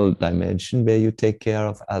social dimension where you take care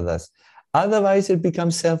of others. Otherwise, it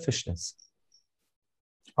becomes selfishness.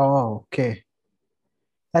 Oh, okay.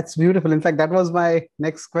 That's beautiful. In fact, that was my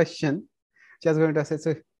next question. Just going to say,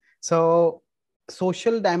 so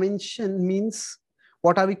social dimension means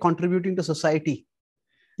what are we contributing to society?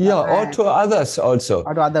 Yeah, or to others also.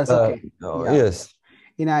 Or to others, okay. Yes.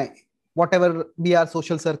 Whatever be our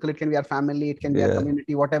social circle, it can be our family, it can be our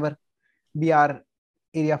community, whatever be our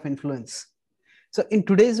area of influence. So in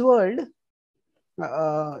today's world,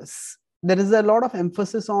 there is a lot of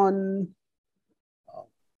emphasis on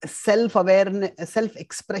self-awareness,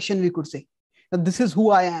 self-expression, we could say. This is who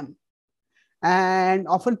I am. And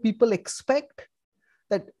often people expect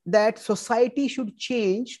that society should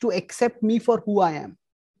change to accept me for who I am.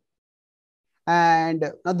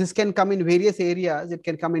 And now this can come in various areas. It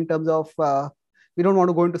can come in terms of, we don't want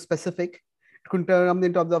to go into specific. It can come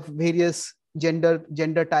in terms of various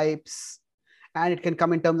gender types. And it can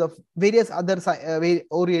come in terms of various other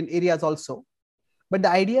areas also. But the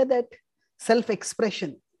idea that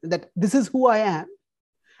self-expression, that this is who I am,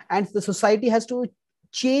 and the society has to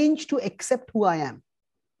change to accept who I am.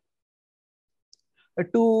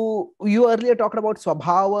 You earlier talked about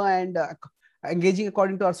swabhava and engaging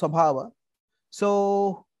according to our swabhava.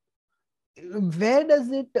 So where does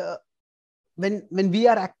it, when we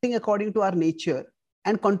are acting according to our nature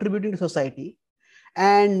and contributing to society,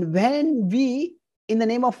 and when we, in the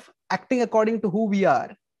name of acting according to who we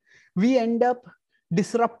are, we end up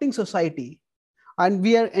disrupting society and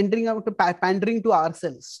we are entering out to pandering to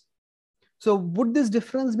ourselves. So would this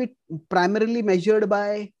difference be primarily measured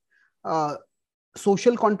by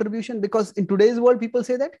social contribution? Because in today's world, people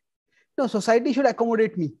say that, no, society should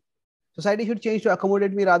accommodate me. Society should change to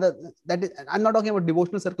accommodate me rather. That is, I'm not talking about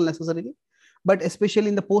devotional circle necessarily, but especially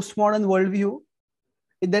in the postmodern worldview,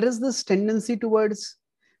 there is this tendency towards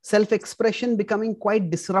self-expression becoming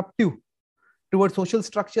quite disruptive towards social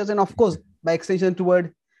structures, and of course, by extension,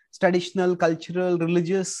 toward traditional, cultural,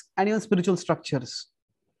 religious, and even spiritual structures.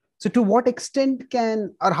 So to what extent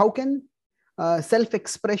can, or how can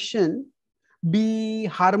self-expression be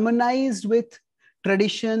harmonized with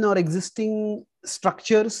tradition or existing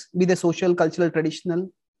structures, be they social, cultural,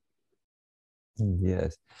 traditional?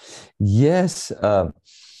 Yes. Yes.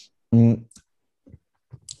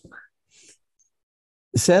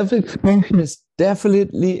 Self-expression is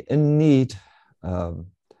definitely in need,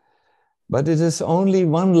 but it is only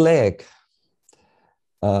one leg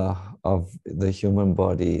of the human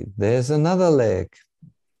body. There's another leg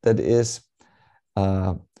that is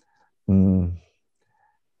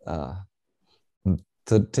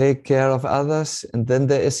to take care of others, and then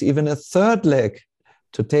there is even a third leg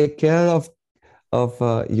to take care of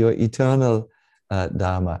your eternal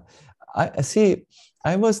dharma.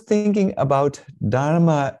 I was thinking about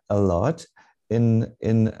dharma a lot in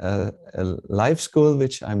a life school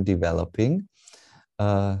which I'm developing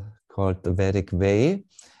called the Vedic Way,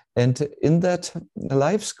 and in that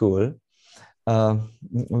life school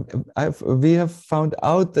we have found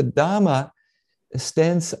out that dharma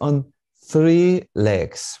stands on three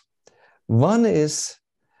legs. One is,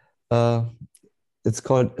 it's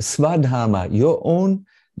called Swadharma, your own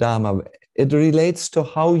Dharma. It relates to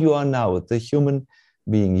how you are now, the human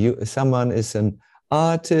being. Someone is an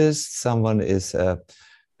artist, someone is a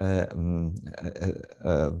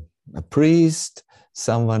priest,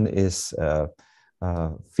 someone is a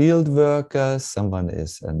field worker, someone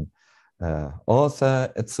is an author,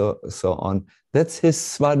 and so on. That's his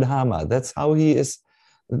Swadharma. That's how he is.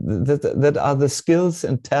 That are the skills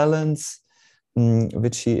and talents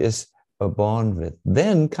which he is born with.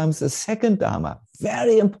 Then comes a second Dharma,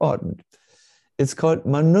 very important. It's called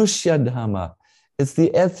Manushya Dharma. It's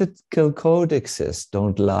the ethical codexes.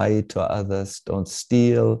 Don't lie to others, don't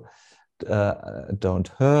steal, don't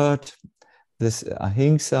hurt. This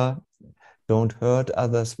ahimsa, don't hurt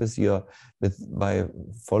others by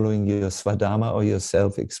following your Swadharma or your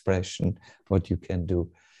self-expression, what you can do.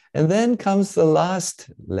 And then comes the last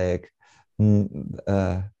leg,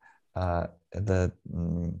 how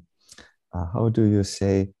do you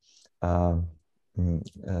say,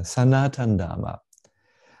 Sanatan Dharma.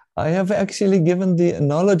 I have actually given the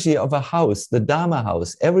analogy of a house, the Dharma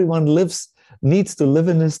house. Everyone needs to live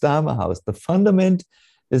in his Dharma house. The fundament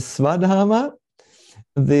is Swadharma.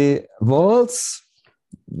 The walls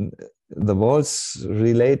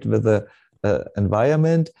relate with the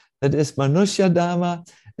environment, that is Manushya Dharma.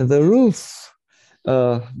 And the roof,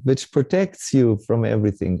 which protects you from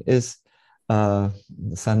everything, is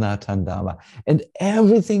Sanatan Dharma. And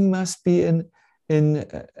everything must be in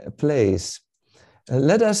place.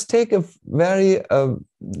 Let us take a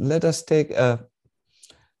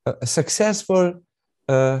successful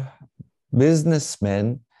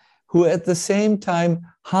businessman who at the same time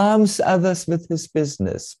harms others with his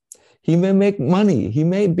business. He may make money. He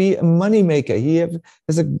may be a money maker. He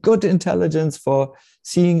has a good intelligence for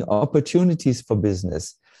seeing opportunities for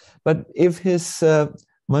business. But if his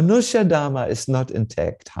Manushya Dharma is not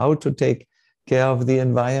intact, how to take care of the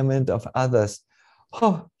environment of others,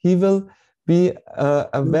 he will be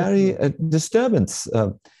a very disturbance.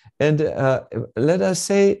 And let us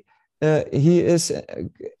say he is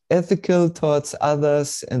ethical towards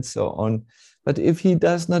others and so on. But if he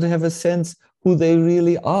does not have a sense who they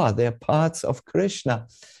really are, they're parts of Krishna,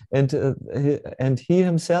 and he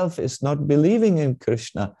himself is not believing in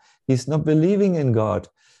Krishna, he's not believing in God,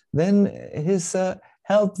 then his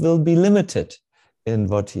help will be limited in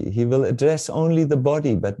what he will address only the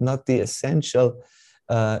body, but not the essential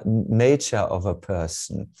nature of a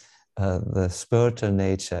person, the spiritual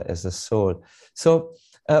nature as a soul. So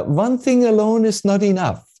one thing alone is not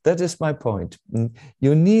enough. That is my point.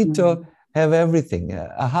 You need to have everything.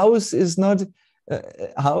 A house is not a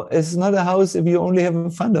house if you only have a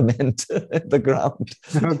fundament at the ground.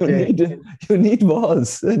 Okay. You need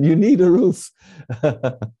walls and you need a roof.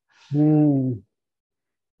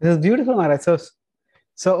 This is beautiful, Maharaj.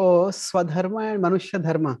 So Swadharma and Manushya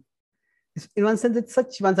Dharma. In one sense, it's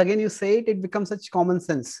such, once again you say it, it becomes such common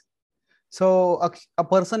sense. So a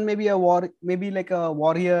person may be maybe like a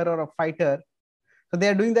warrior or a fighter. So they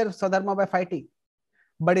are doing their Swadharma by fighting.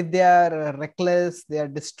 But if they are reckless, they are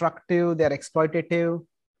destructive, they are exploitative,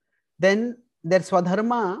 then their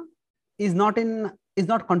Swadharma is not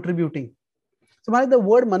contributing. So Maharaj, the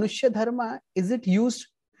word Manushya Dharma, is it used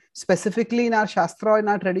specifically in our Shastra or in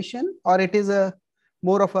our tradition, or it is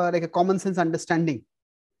more of a common sense understanding?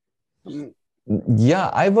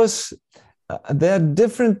 Yeah, there are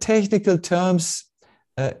different technical terms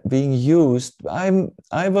being used. I'm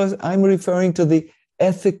referring to the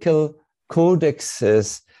ethical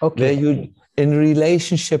codexes, where you, in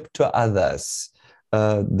relationship to others,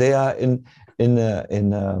 they are in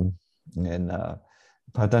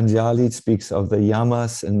Patanjali speaks of the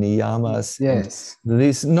yamas and niyamas. Yes, and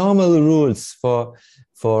these normal rules for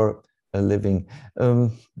a living.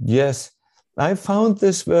 Yes, I found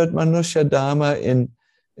this word Manushya Dharma in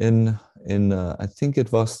I think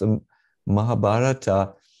it was the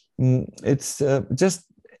Mahabharata. It's just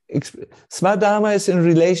Swadharma is in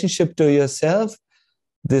relationship to yourself.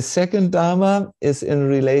 The second Dharma is in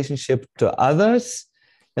relationship to others.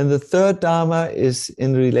 And the third Dharma is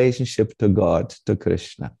in relationship to God, to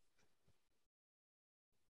Krishna.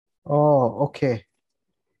 Oh, okay.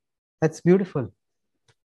 That's beautiful.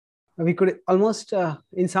 We could almost,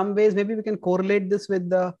 in some ways, maybe we can correlate this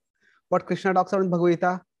with what Krishna talks about in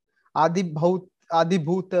Bhagavad-Gītā. Adi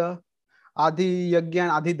Bhuta, Adi Yagya,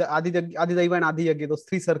 Adi Daiva, and Adi Yagya, those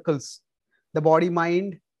three circles. The body,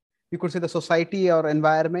 mind, you could say the society or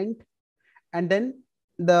environment, and then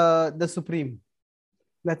the supreme.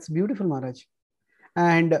 That's beautiful, Maharaj.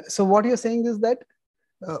 And so what you're saying is that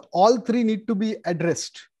all three need to be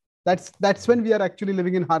addressed. That's when we are actually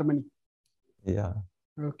living in harmony. Yeah.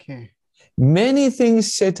 Okay. Many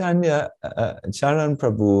things, Chaitanya, Charan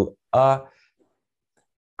Prabhu, are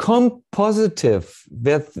compositive,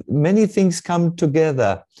 where many things come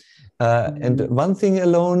together. And one thing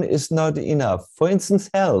alone is not enough. For instance,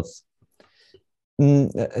 health.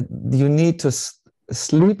 You need to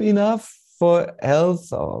sleep enough for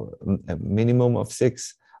health, or a minimum of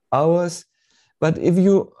 6 hours. But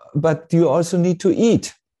you also need to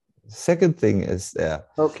eat. Second thing is there.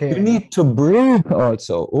 Okay. You need to breathe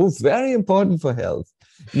also. Oh, very important for health.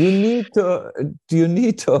 You need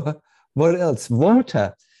to, what else?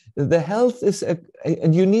 Water. The health is,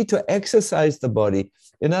 and you need to exercise the body.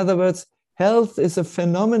 In other words, health is a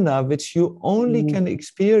phenomena which you only can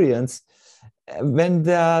experience when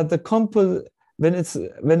the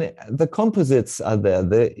composites are there,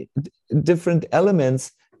 the different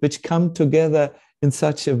elements which come together in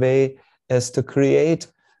such a way as to create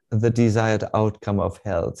the desired outcome of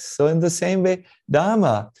health. So in the same way,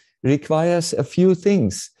 Dharma requires a few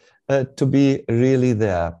things to be really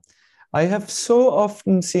there. I have so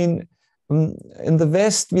often seen in the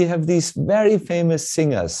West, we have these very famous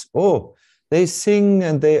singers. Oh, they sing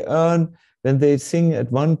and they earn, when they sing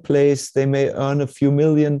at one place, they may earn a few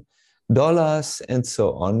 $1,000,000 and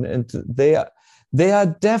so on. And they are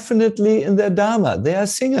definitely in their Dharma. They are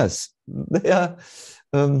singers. They are,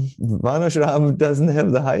 Varnashram doesn't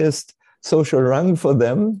have the highest social rung for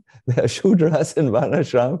them. They are Shudras in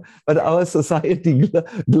Varnashram, but our society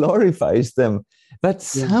glorifies them. But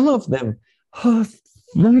some of them,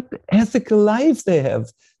 what ethical life they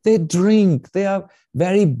have. They drink, they are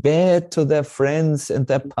very bad to their friends and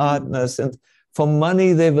their partners, and for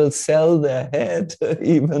money they will sell their head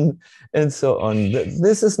even, and so on.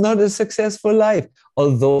 This is not a successful life,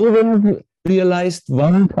 although they realized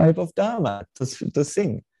one type of Dharma, to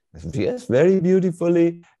sing. Yes, very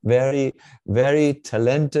beautifully, very, very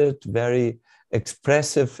talented, very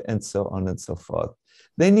expressive, and so on and so forth.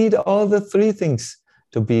 They need all the three things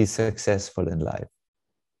to be successful in life.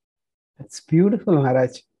 That's beautiful,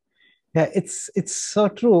 Maharaj. Yeah, it's so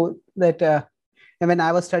true that when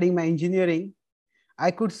I was studying my engineering,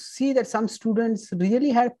 I could see that some students really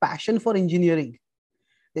had passion for engineering.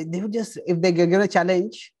 They would just, if they get given a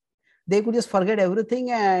challenge, they could just forget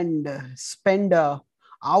everything and spend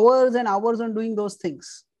hours and hours on doing those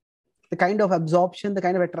things. The kind of absorption, the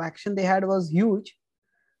kind of attraction they had was huge.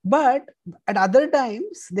 But at other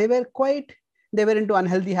times, they were into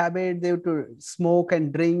unhealthy habits. They would to smoke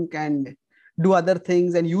and drink and do other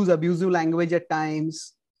things and use abusive language at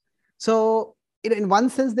times. So in one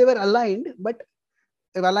sense, they were aligned, but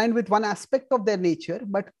they were aligned with one aspect of their nature.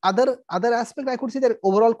 But other aspect, I could see their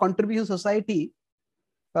overall contribution to society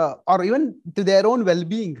or even to their own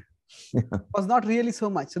well-being was not really so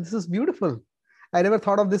much. So this is beautiful. I never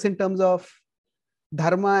thought of this in terms of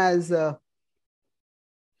dharma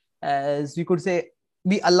as we could say,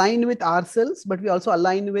 we align with ourselves, but we also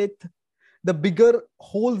align with the bigger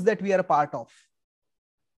wholes that we are a part of.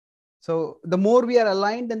 So the more we are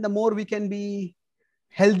aligned, then the more we can be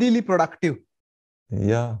healthily productive.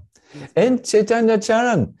 Yeah. And Chaitanya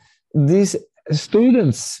Charan, these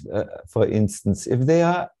students, for instance, if they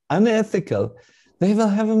are unethical, they will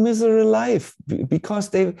have a miserable life because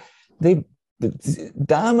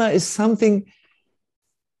Dharma is something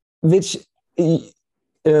which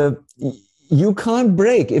you can't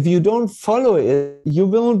break. If you don't follow it, you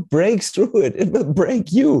won't break through it. It will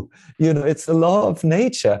break you. It's the law of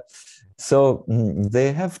nature. So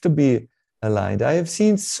they have to be aligned. I have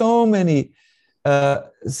seen so many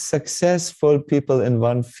successful people in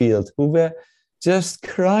one field who were just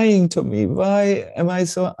crying to me, why am I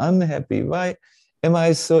so unhappy? Why am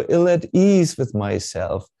I so ill at ease with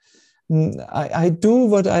myself? I do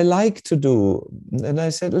what I like to do. And I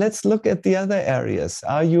said, let's look at the other areas.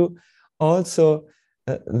 Are you also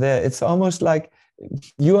there? It's almost like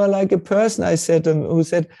you are like a person, I said, who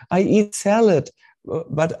said, I eat salad,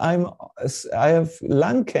 but I have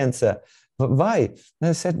lung cancer. But why? And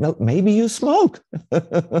I said, well, maybe you smoke.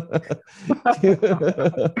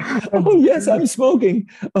 Oh, yes, I'm smoking.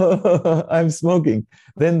 I'm smoking.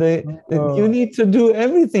 Then you need to do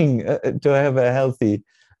everything to have a healthy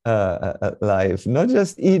life, not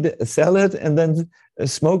just eat a salad and then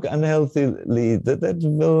smoke unhealthily. That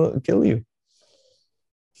will kill you.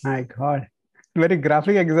 My God, very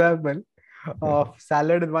graphic example of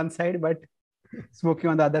salad on one side, but smoking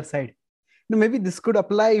on the other side. Maybe this could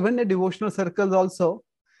apply even in devotional circles also.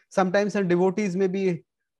 Sometimes some devotees may be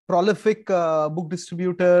prolific book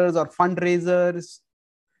distributors or fundraisers,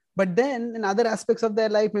 but then in other aspects of their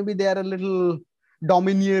life, maybe they are a little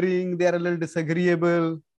domineering, they are a little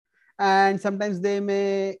disagreeable, and sometimes they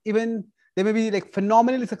may even They may be like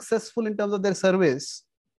phenomenally successful in terms of their service,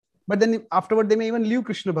 but then afterward they may even leave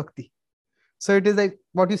Krishna Bhakti. So it is like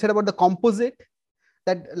what you said about the composite,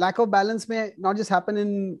 that lack of balance may not just happen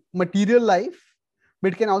in material life,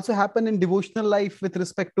 but it can also happen in devotional life with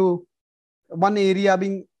respect to one area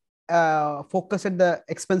being focused at the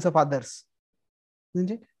expense of others.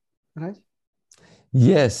 Isn't it, Raj?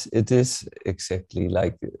 Yes, it is exactly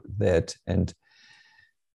like that. And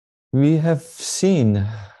we have seen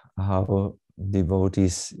how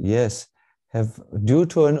devotees, yes, have, due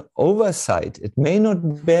to an oversight, it may not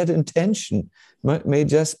be bad intention, may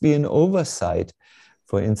just be an oversight.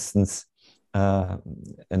 For instance,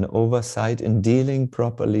 an oversight in dealing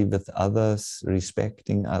properly with others,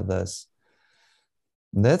 respecting others.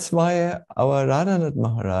 That's why our Radhanath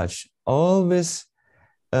Maharaj always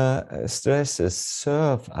stresses,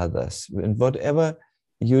 serve others. In whatever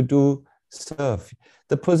you do, serve.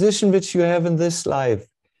 The position which you have in this life,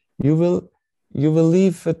 you will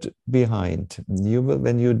leave it behind. You will,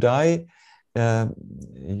 when you die, you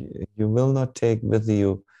will not take with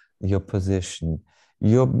you your position.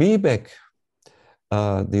 Your bibek,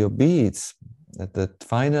 your beads at the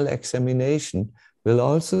final examination will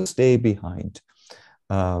also stay behind.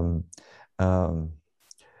 Your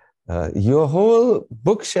whole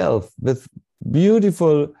bookshelf with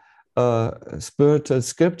beautiful spiritual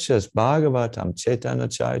scriptures, Bhagavatam, Chaitanya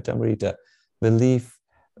Charitamrita,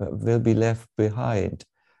 will be left behind.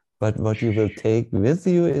 But what you will take with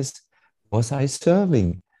you is, was I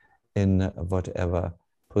serving in whatever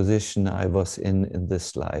position I was in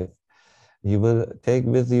this life? You will take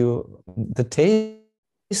with you the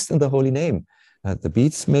taste in the holy name. The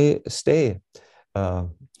beads may stay.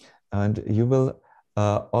 And you will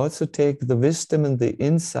also take the wisdom and the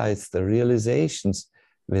insights, the realizations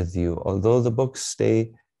with you, although the books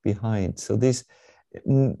stay behind. So these,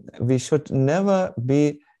 we should never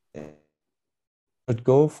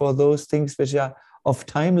go for those things which are of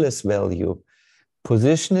timeless value.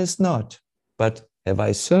 Position is not, but have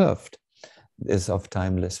I served is of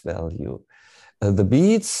timeless value. The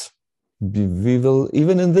beads, we will,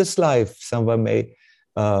 even in this life, someone may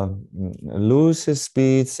lose his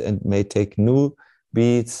beads and may take new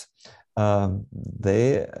beads.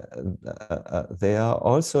 They are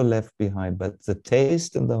also left behind, but the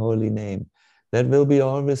taste in the holy name, that will be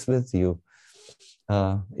always with you.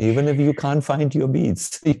 Even if you can't find your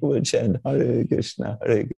beads, you will chant Hare Krishna,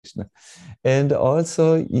 Hare Krishna. And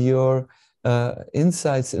also your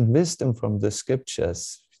insights and wisdom from the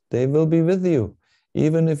scriptures, they will be with you.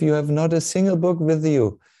 Even if you have not a single book with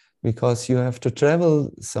you, because you have to travel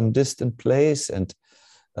some distant place and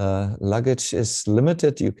luggage is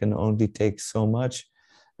limited, you can only take so much.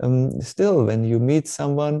 Still, when you meet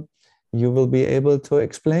someone, you will be able to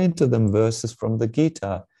explain to them verses from the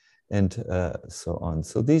Gita and so on.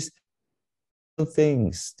 So these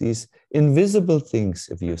things, these invisible things,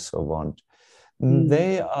 if you so want,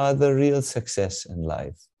 they are the real success in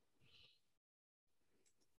life.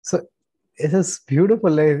 So it is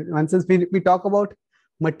beautiful. Once we talk about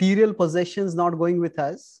material possessions not going with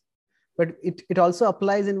us, but it also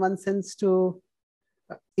applies in one sense to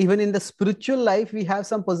even in the spiritual life, we have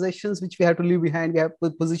some possessions which we have to leave behind. We have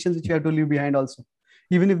positions which we have to leave behind also,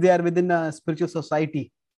 even if they are within a spiritual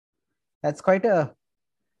society. That's quite a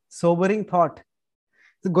sobering thought.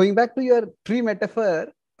 So going back to your tree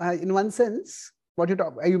metaphor, in one sense, what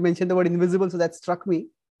you mentioned the word invisible, so that struck me.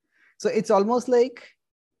 So it's almost like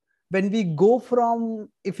when we go from,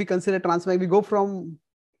 if we consider transformation, we go from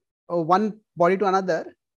one body to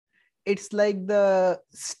another. It's like the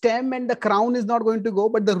stem and the crown is not going to go,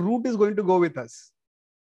 but the root is going to go with us.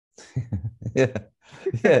 Yeah.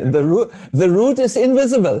 The root is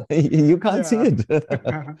invisible. You can't see it.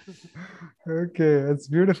 Okay, that's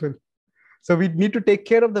beautiful. So we need to take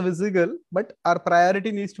care of the visible, but our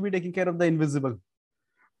priority needs to be taking care of the invisible.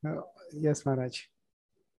 Yes, Maharaj.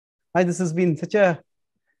 This has been such a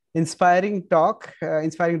inspiring talk,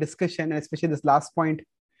 inspiring discussion, and especially this last point,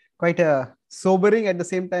 quite a sobering, at the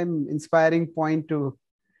same time inspiring point to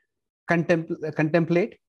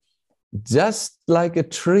contemplate. Just like a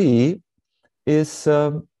tree is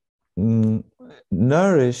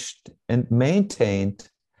nourished and maintained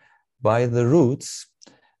by the roots,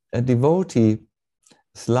 a devotee's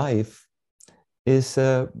life is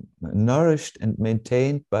nourished and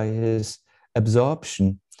maintained by his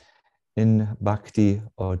absorption in bhakti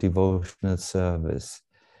or devotional service.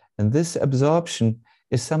 And this absorption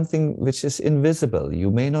is something which is invisible.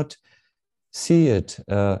 You may not see it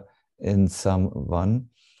in someone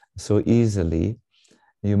so easily.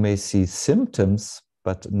 You may see symptoms,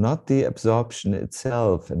 but not the absorption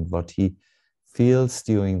itself and what he feels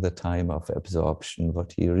during the time of absorption,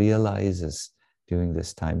 what he realizes during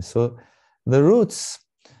this time. So the roots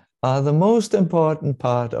are the most important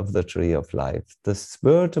part of the tree of life. The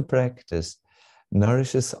spur to practice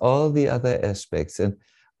nourishes all the other aspects, and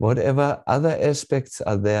whatever other aspects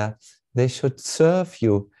are there, they should serve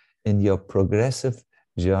you in your progressive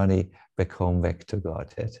journey back home, back to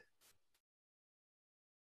Godhead.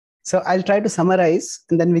 So I'll try to summarize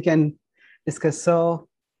and then we can discuss. So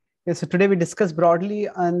today we discussed broadly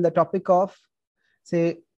on the topic of,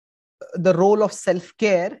 say, the role of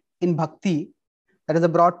self-care in bhakti. That is a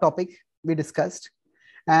broad topic we discussed.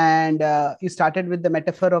 And you started with the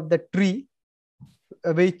metaphor of the tree,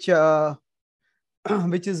 which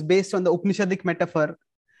is based on the Upanishadic metaphor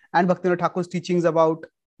and Bhaktivinoda Thakur's teachings about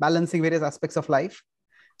balancing various aspects of life.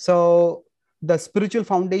 So the spiritual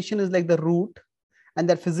foundation is like the root, and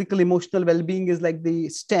that physical, emotional well-being is like the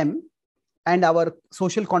stem, and our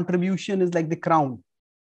social contribution is like the crown.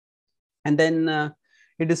 And then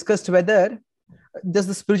we discussed whether just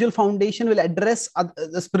the spiritual foundation will address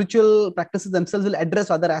the spiritual practices themselves will address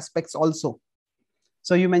other aspects also.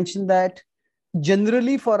 So you mentioned that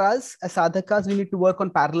generally for us as sadhakas, we need to work on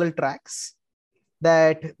parallel tracks,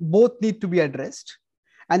 that both need to be addressed.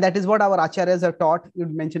 And that is what our acharyas are taught. You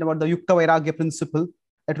mentioned about the Yukta Vairagya principle,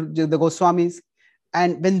 that the Goswamis.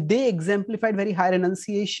 And when they exemplified very high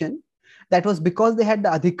renunciation, that was because they had the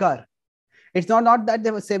adhikar. It's not that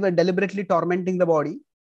they were deliberately tormenting the body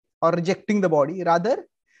or rejecting the body. Rather,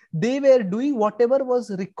 they were doing whatever was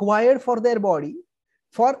required for their body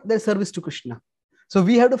for their service to Krishna. So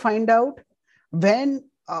we have to find out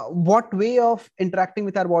what way of interacting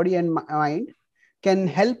with our body and mind can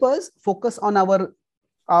help us focus on our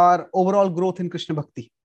overall growth in Krishna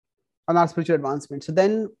Bhakti, on our spiritual advancement. So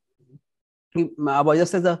then,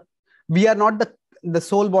 just as we are not the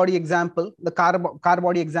soul body example, the car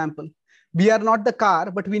body example. We are not the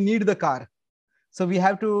car, but we need the car. So we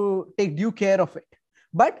have to take due care of it.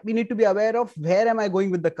 But we need to be aware of where am I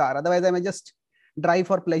going with the car. Otherwise, I may just drive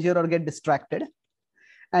for pleasure or get distracted.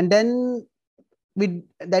 And then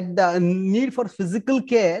that the need for physical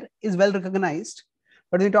care is well recognized.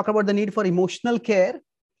 But when we talk about the need for emotional care,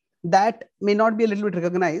 that may not be a little bit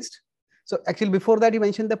recognized. So actually, before that, you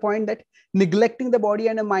mentioned the point that neglecting the body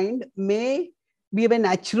and the mind may be a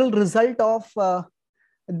natural result of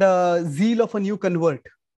the zeal of a new convert.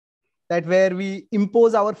 That where we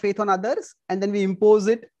impose our faith on others and then we impose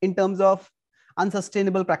it in terms of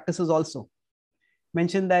unsustainable practices also.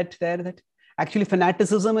 Mentioned that actually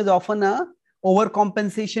fanaticism is often a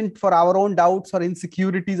overcompensation for our own doubts or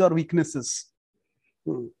insecurities or weaknesses.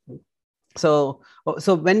 So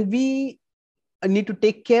when we need to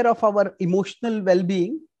take care of our emotional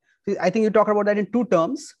well-being, I think you talk about that in two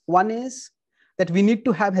terms. One is that we need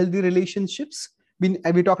to have healthy relationships. We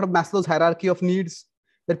talked about Maslow's hierarchy of needs,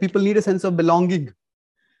 that people need a sense of belonging.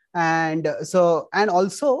 And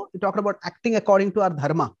also we talked about acting according to our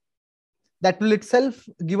dharma. That will itself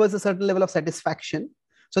give us a certain level of satisfaction.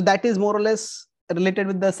 So that is more or less related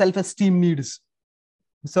with the self-esteem needs.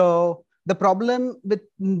 So the problem with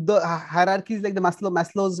the hierarchies like the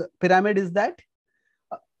Maslow's pyramid is that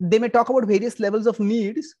they may talk about various levels of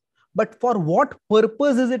needs, but for what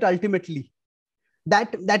purpose is it ultimately?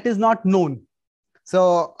 That is not known.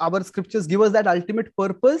 So our scriptures give us that ultimate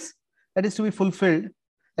purpose that is to be fulfilled,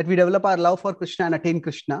 that we develop our love for Krishna and attain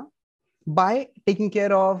Krishna by taking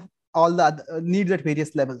care of all the other needs at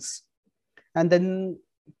various levels. And then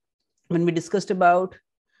when we discussed about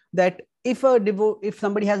that, if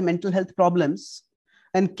somebody has mental health problems,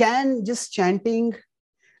 and can just chanting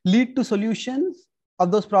lead to solutions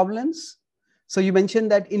of those problems? So you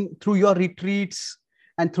mentioned that through your retreats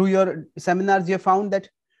and through your seminars, you have found that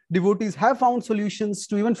devotees have found solutions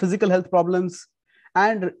to even physical health problems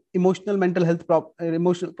and emotional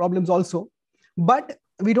problems also. But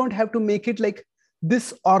we don't have to make it like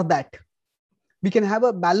this or that. We can have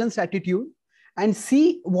a balanced attitude and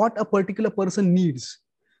see what a particular person needs.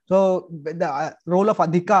 So the role of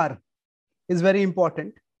adhikar is very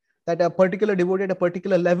important, that a particular devotee at a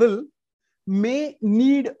particular level may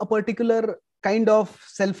need a particular kind of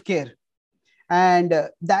self-care. And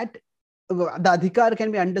that the adhikar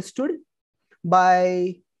can be understood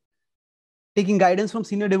by taking guidance from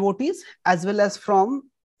senior devotees as well as from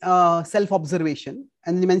self-observation.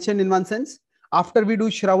 And you mentioned in one sense, after we do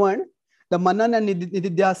Shravan, the Manan and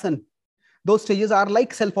Nididhyasan, those stages are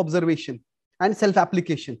like self-observation and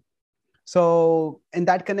self-application. So in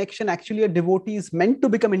that connection, actually a devotee is meant to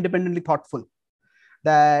become independently thoughtful.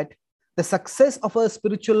 That the success of a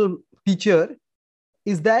spiritual teacher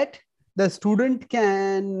is that the student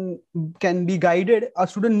can be guided, a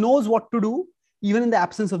student knows what to do even in the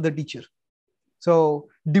absence of the teacher. So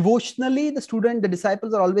devotionally, the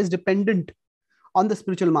disciples are always dependent on the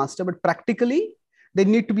spiritual master, but practically they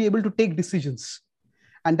need to be able to take decisions.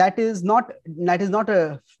 And that is not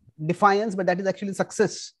a defiance, but that is actually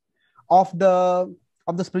success of the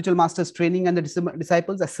spiritual master's training and the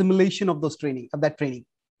disciples' assimilation of that training.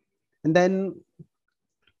 And then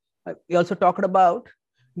we also talked about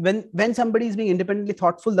when somebody is being independently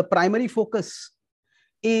thoughtful, the primary focus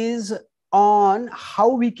is on how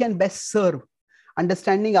we can best serve,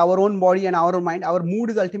 understanding our own body and our own mind. Our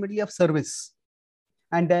mood is ultimately of service.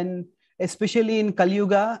 And then, especially in Kali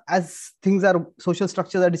Yuga, as social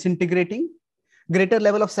structures are disintegrating, greater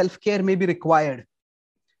level of self-care may be required.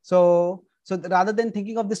 So rather than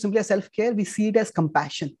thinking of this simply as self-care, we see it as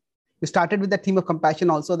compassion. We started with the theme of compassion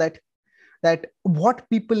also, that what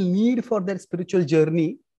people need for their spiritual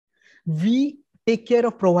journey, we take care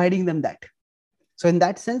of providing them that. So in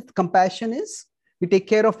that sense, compassion is we take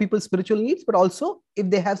care of people's spiritual needs, but also if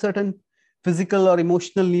they have certain physical or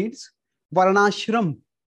emotional needs. Varnashram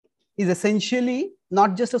is essentially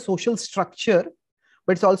not just a social structure,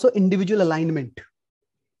 but it's also individual alignment.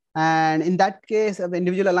 And in that case of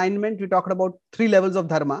individual alignment, we talked about 3 levels of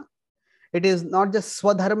dharma. It is not just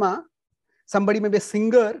swadharma. Somebody may be a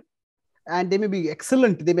singer and they may be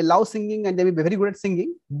excellent. They may love singing and they may be very good at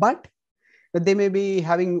singing, but they may be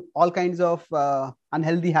having all kinds of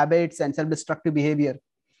unhealthy habits and self-destructive behavior.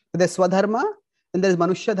 So there's swadharma, and there's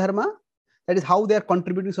manushya dharma. That is how they are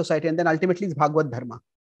contributing to society. And then ultimately it's Bhagavad dharma.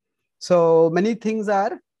 So many things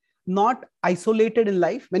are not isolated in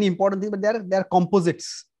life, many important things, but they are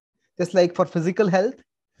composites. Just like for physical health,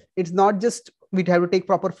 it's not just we have to take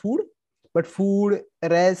proper food, but food,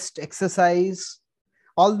 rest, exercise,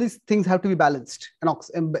 all these things have to be balanced.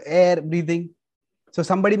 And air, breathing. So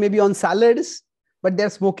somebody may be on salads, but they're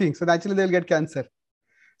smoking. So naturally they'll get cancer.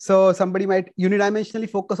 So somebody might unidimensionally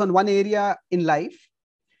focus on one area in life.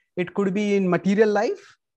 It could be in material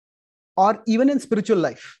life or even in spiritual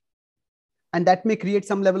life. And that may create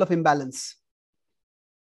some level of imbalance.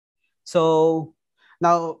 So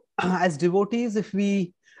now, as devotees, if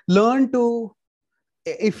we learn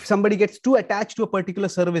if somebody gets too attached to a particular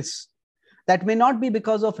service, that may not be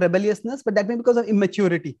because of rebelliousness, but that may be because of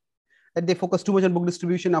immaturity, that they focus too much on book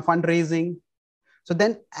distribution or fundraising. So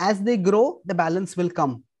then as they grow, the balance will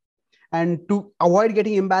come. And to avoid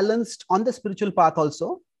getting imbalanced on the spiritual path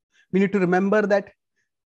also, we need to remember that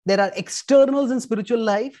there are externals in spiritual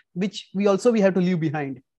life, which we have to leave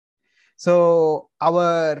behind. So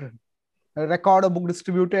our record of book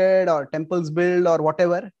distributed or temples built or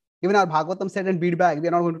whatever, even our Bhagavatam set and bead bag, we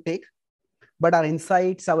are not going to take. But our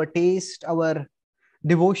insights, our taste, our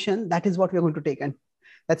devotion, that is what we are going to take. And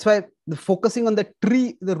that's why the focusing on the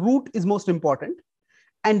tree, the root is most important.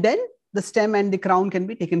 And then the stem and the crown can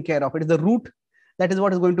be taken care of. It is the root that is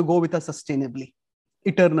what is going to go with us sustainably,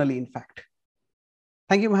 eternally, in fact.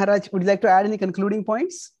 Thank you, Maharaj. Would you like to add any concluding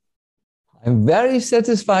points? I'm very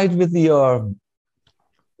satisfied with your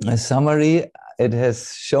summary. It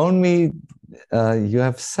has shown me you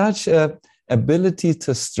have such a ability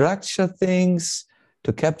to structure things,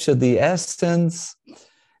 to capture the essence.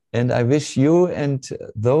 And I wish you and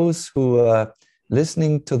those who are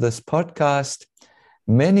listening to this podcast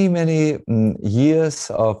many, many years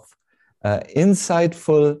of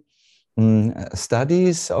insightful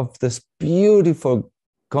studies of this beautiful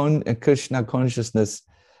Krishna consciousness,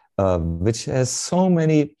 which has so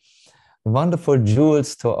many wonderful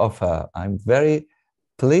jewels to offer. I'm very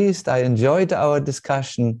pleased. I enjoyed our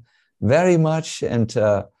discussion very much, and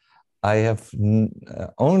I have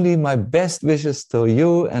only my best wishes to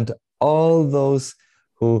you and all those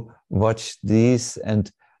who watch these and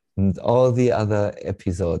all the other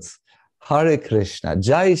episodes. Hare Krishna.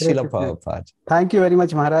 Jai Srila Prabhupada. Thank you very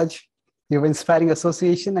much, Maharaj. Your inspiring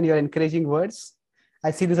association and your encouraging words. I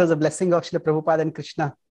see this as a blessing of Srila Prabhupada and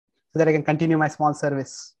Krishna, so that I can continue my small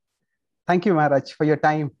service. Thank you, Maharaj, for your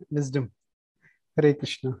time, wisdom. Hare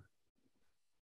Krishna.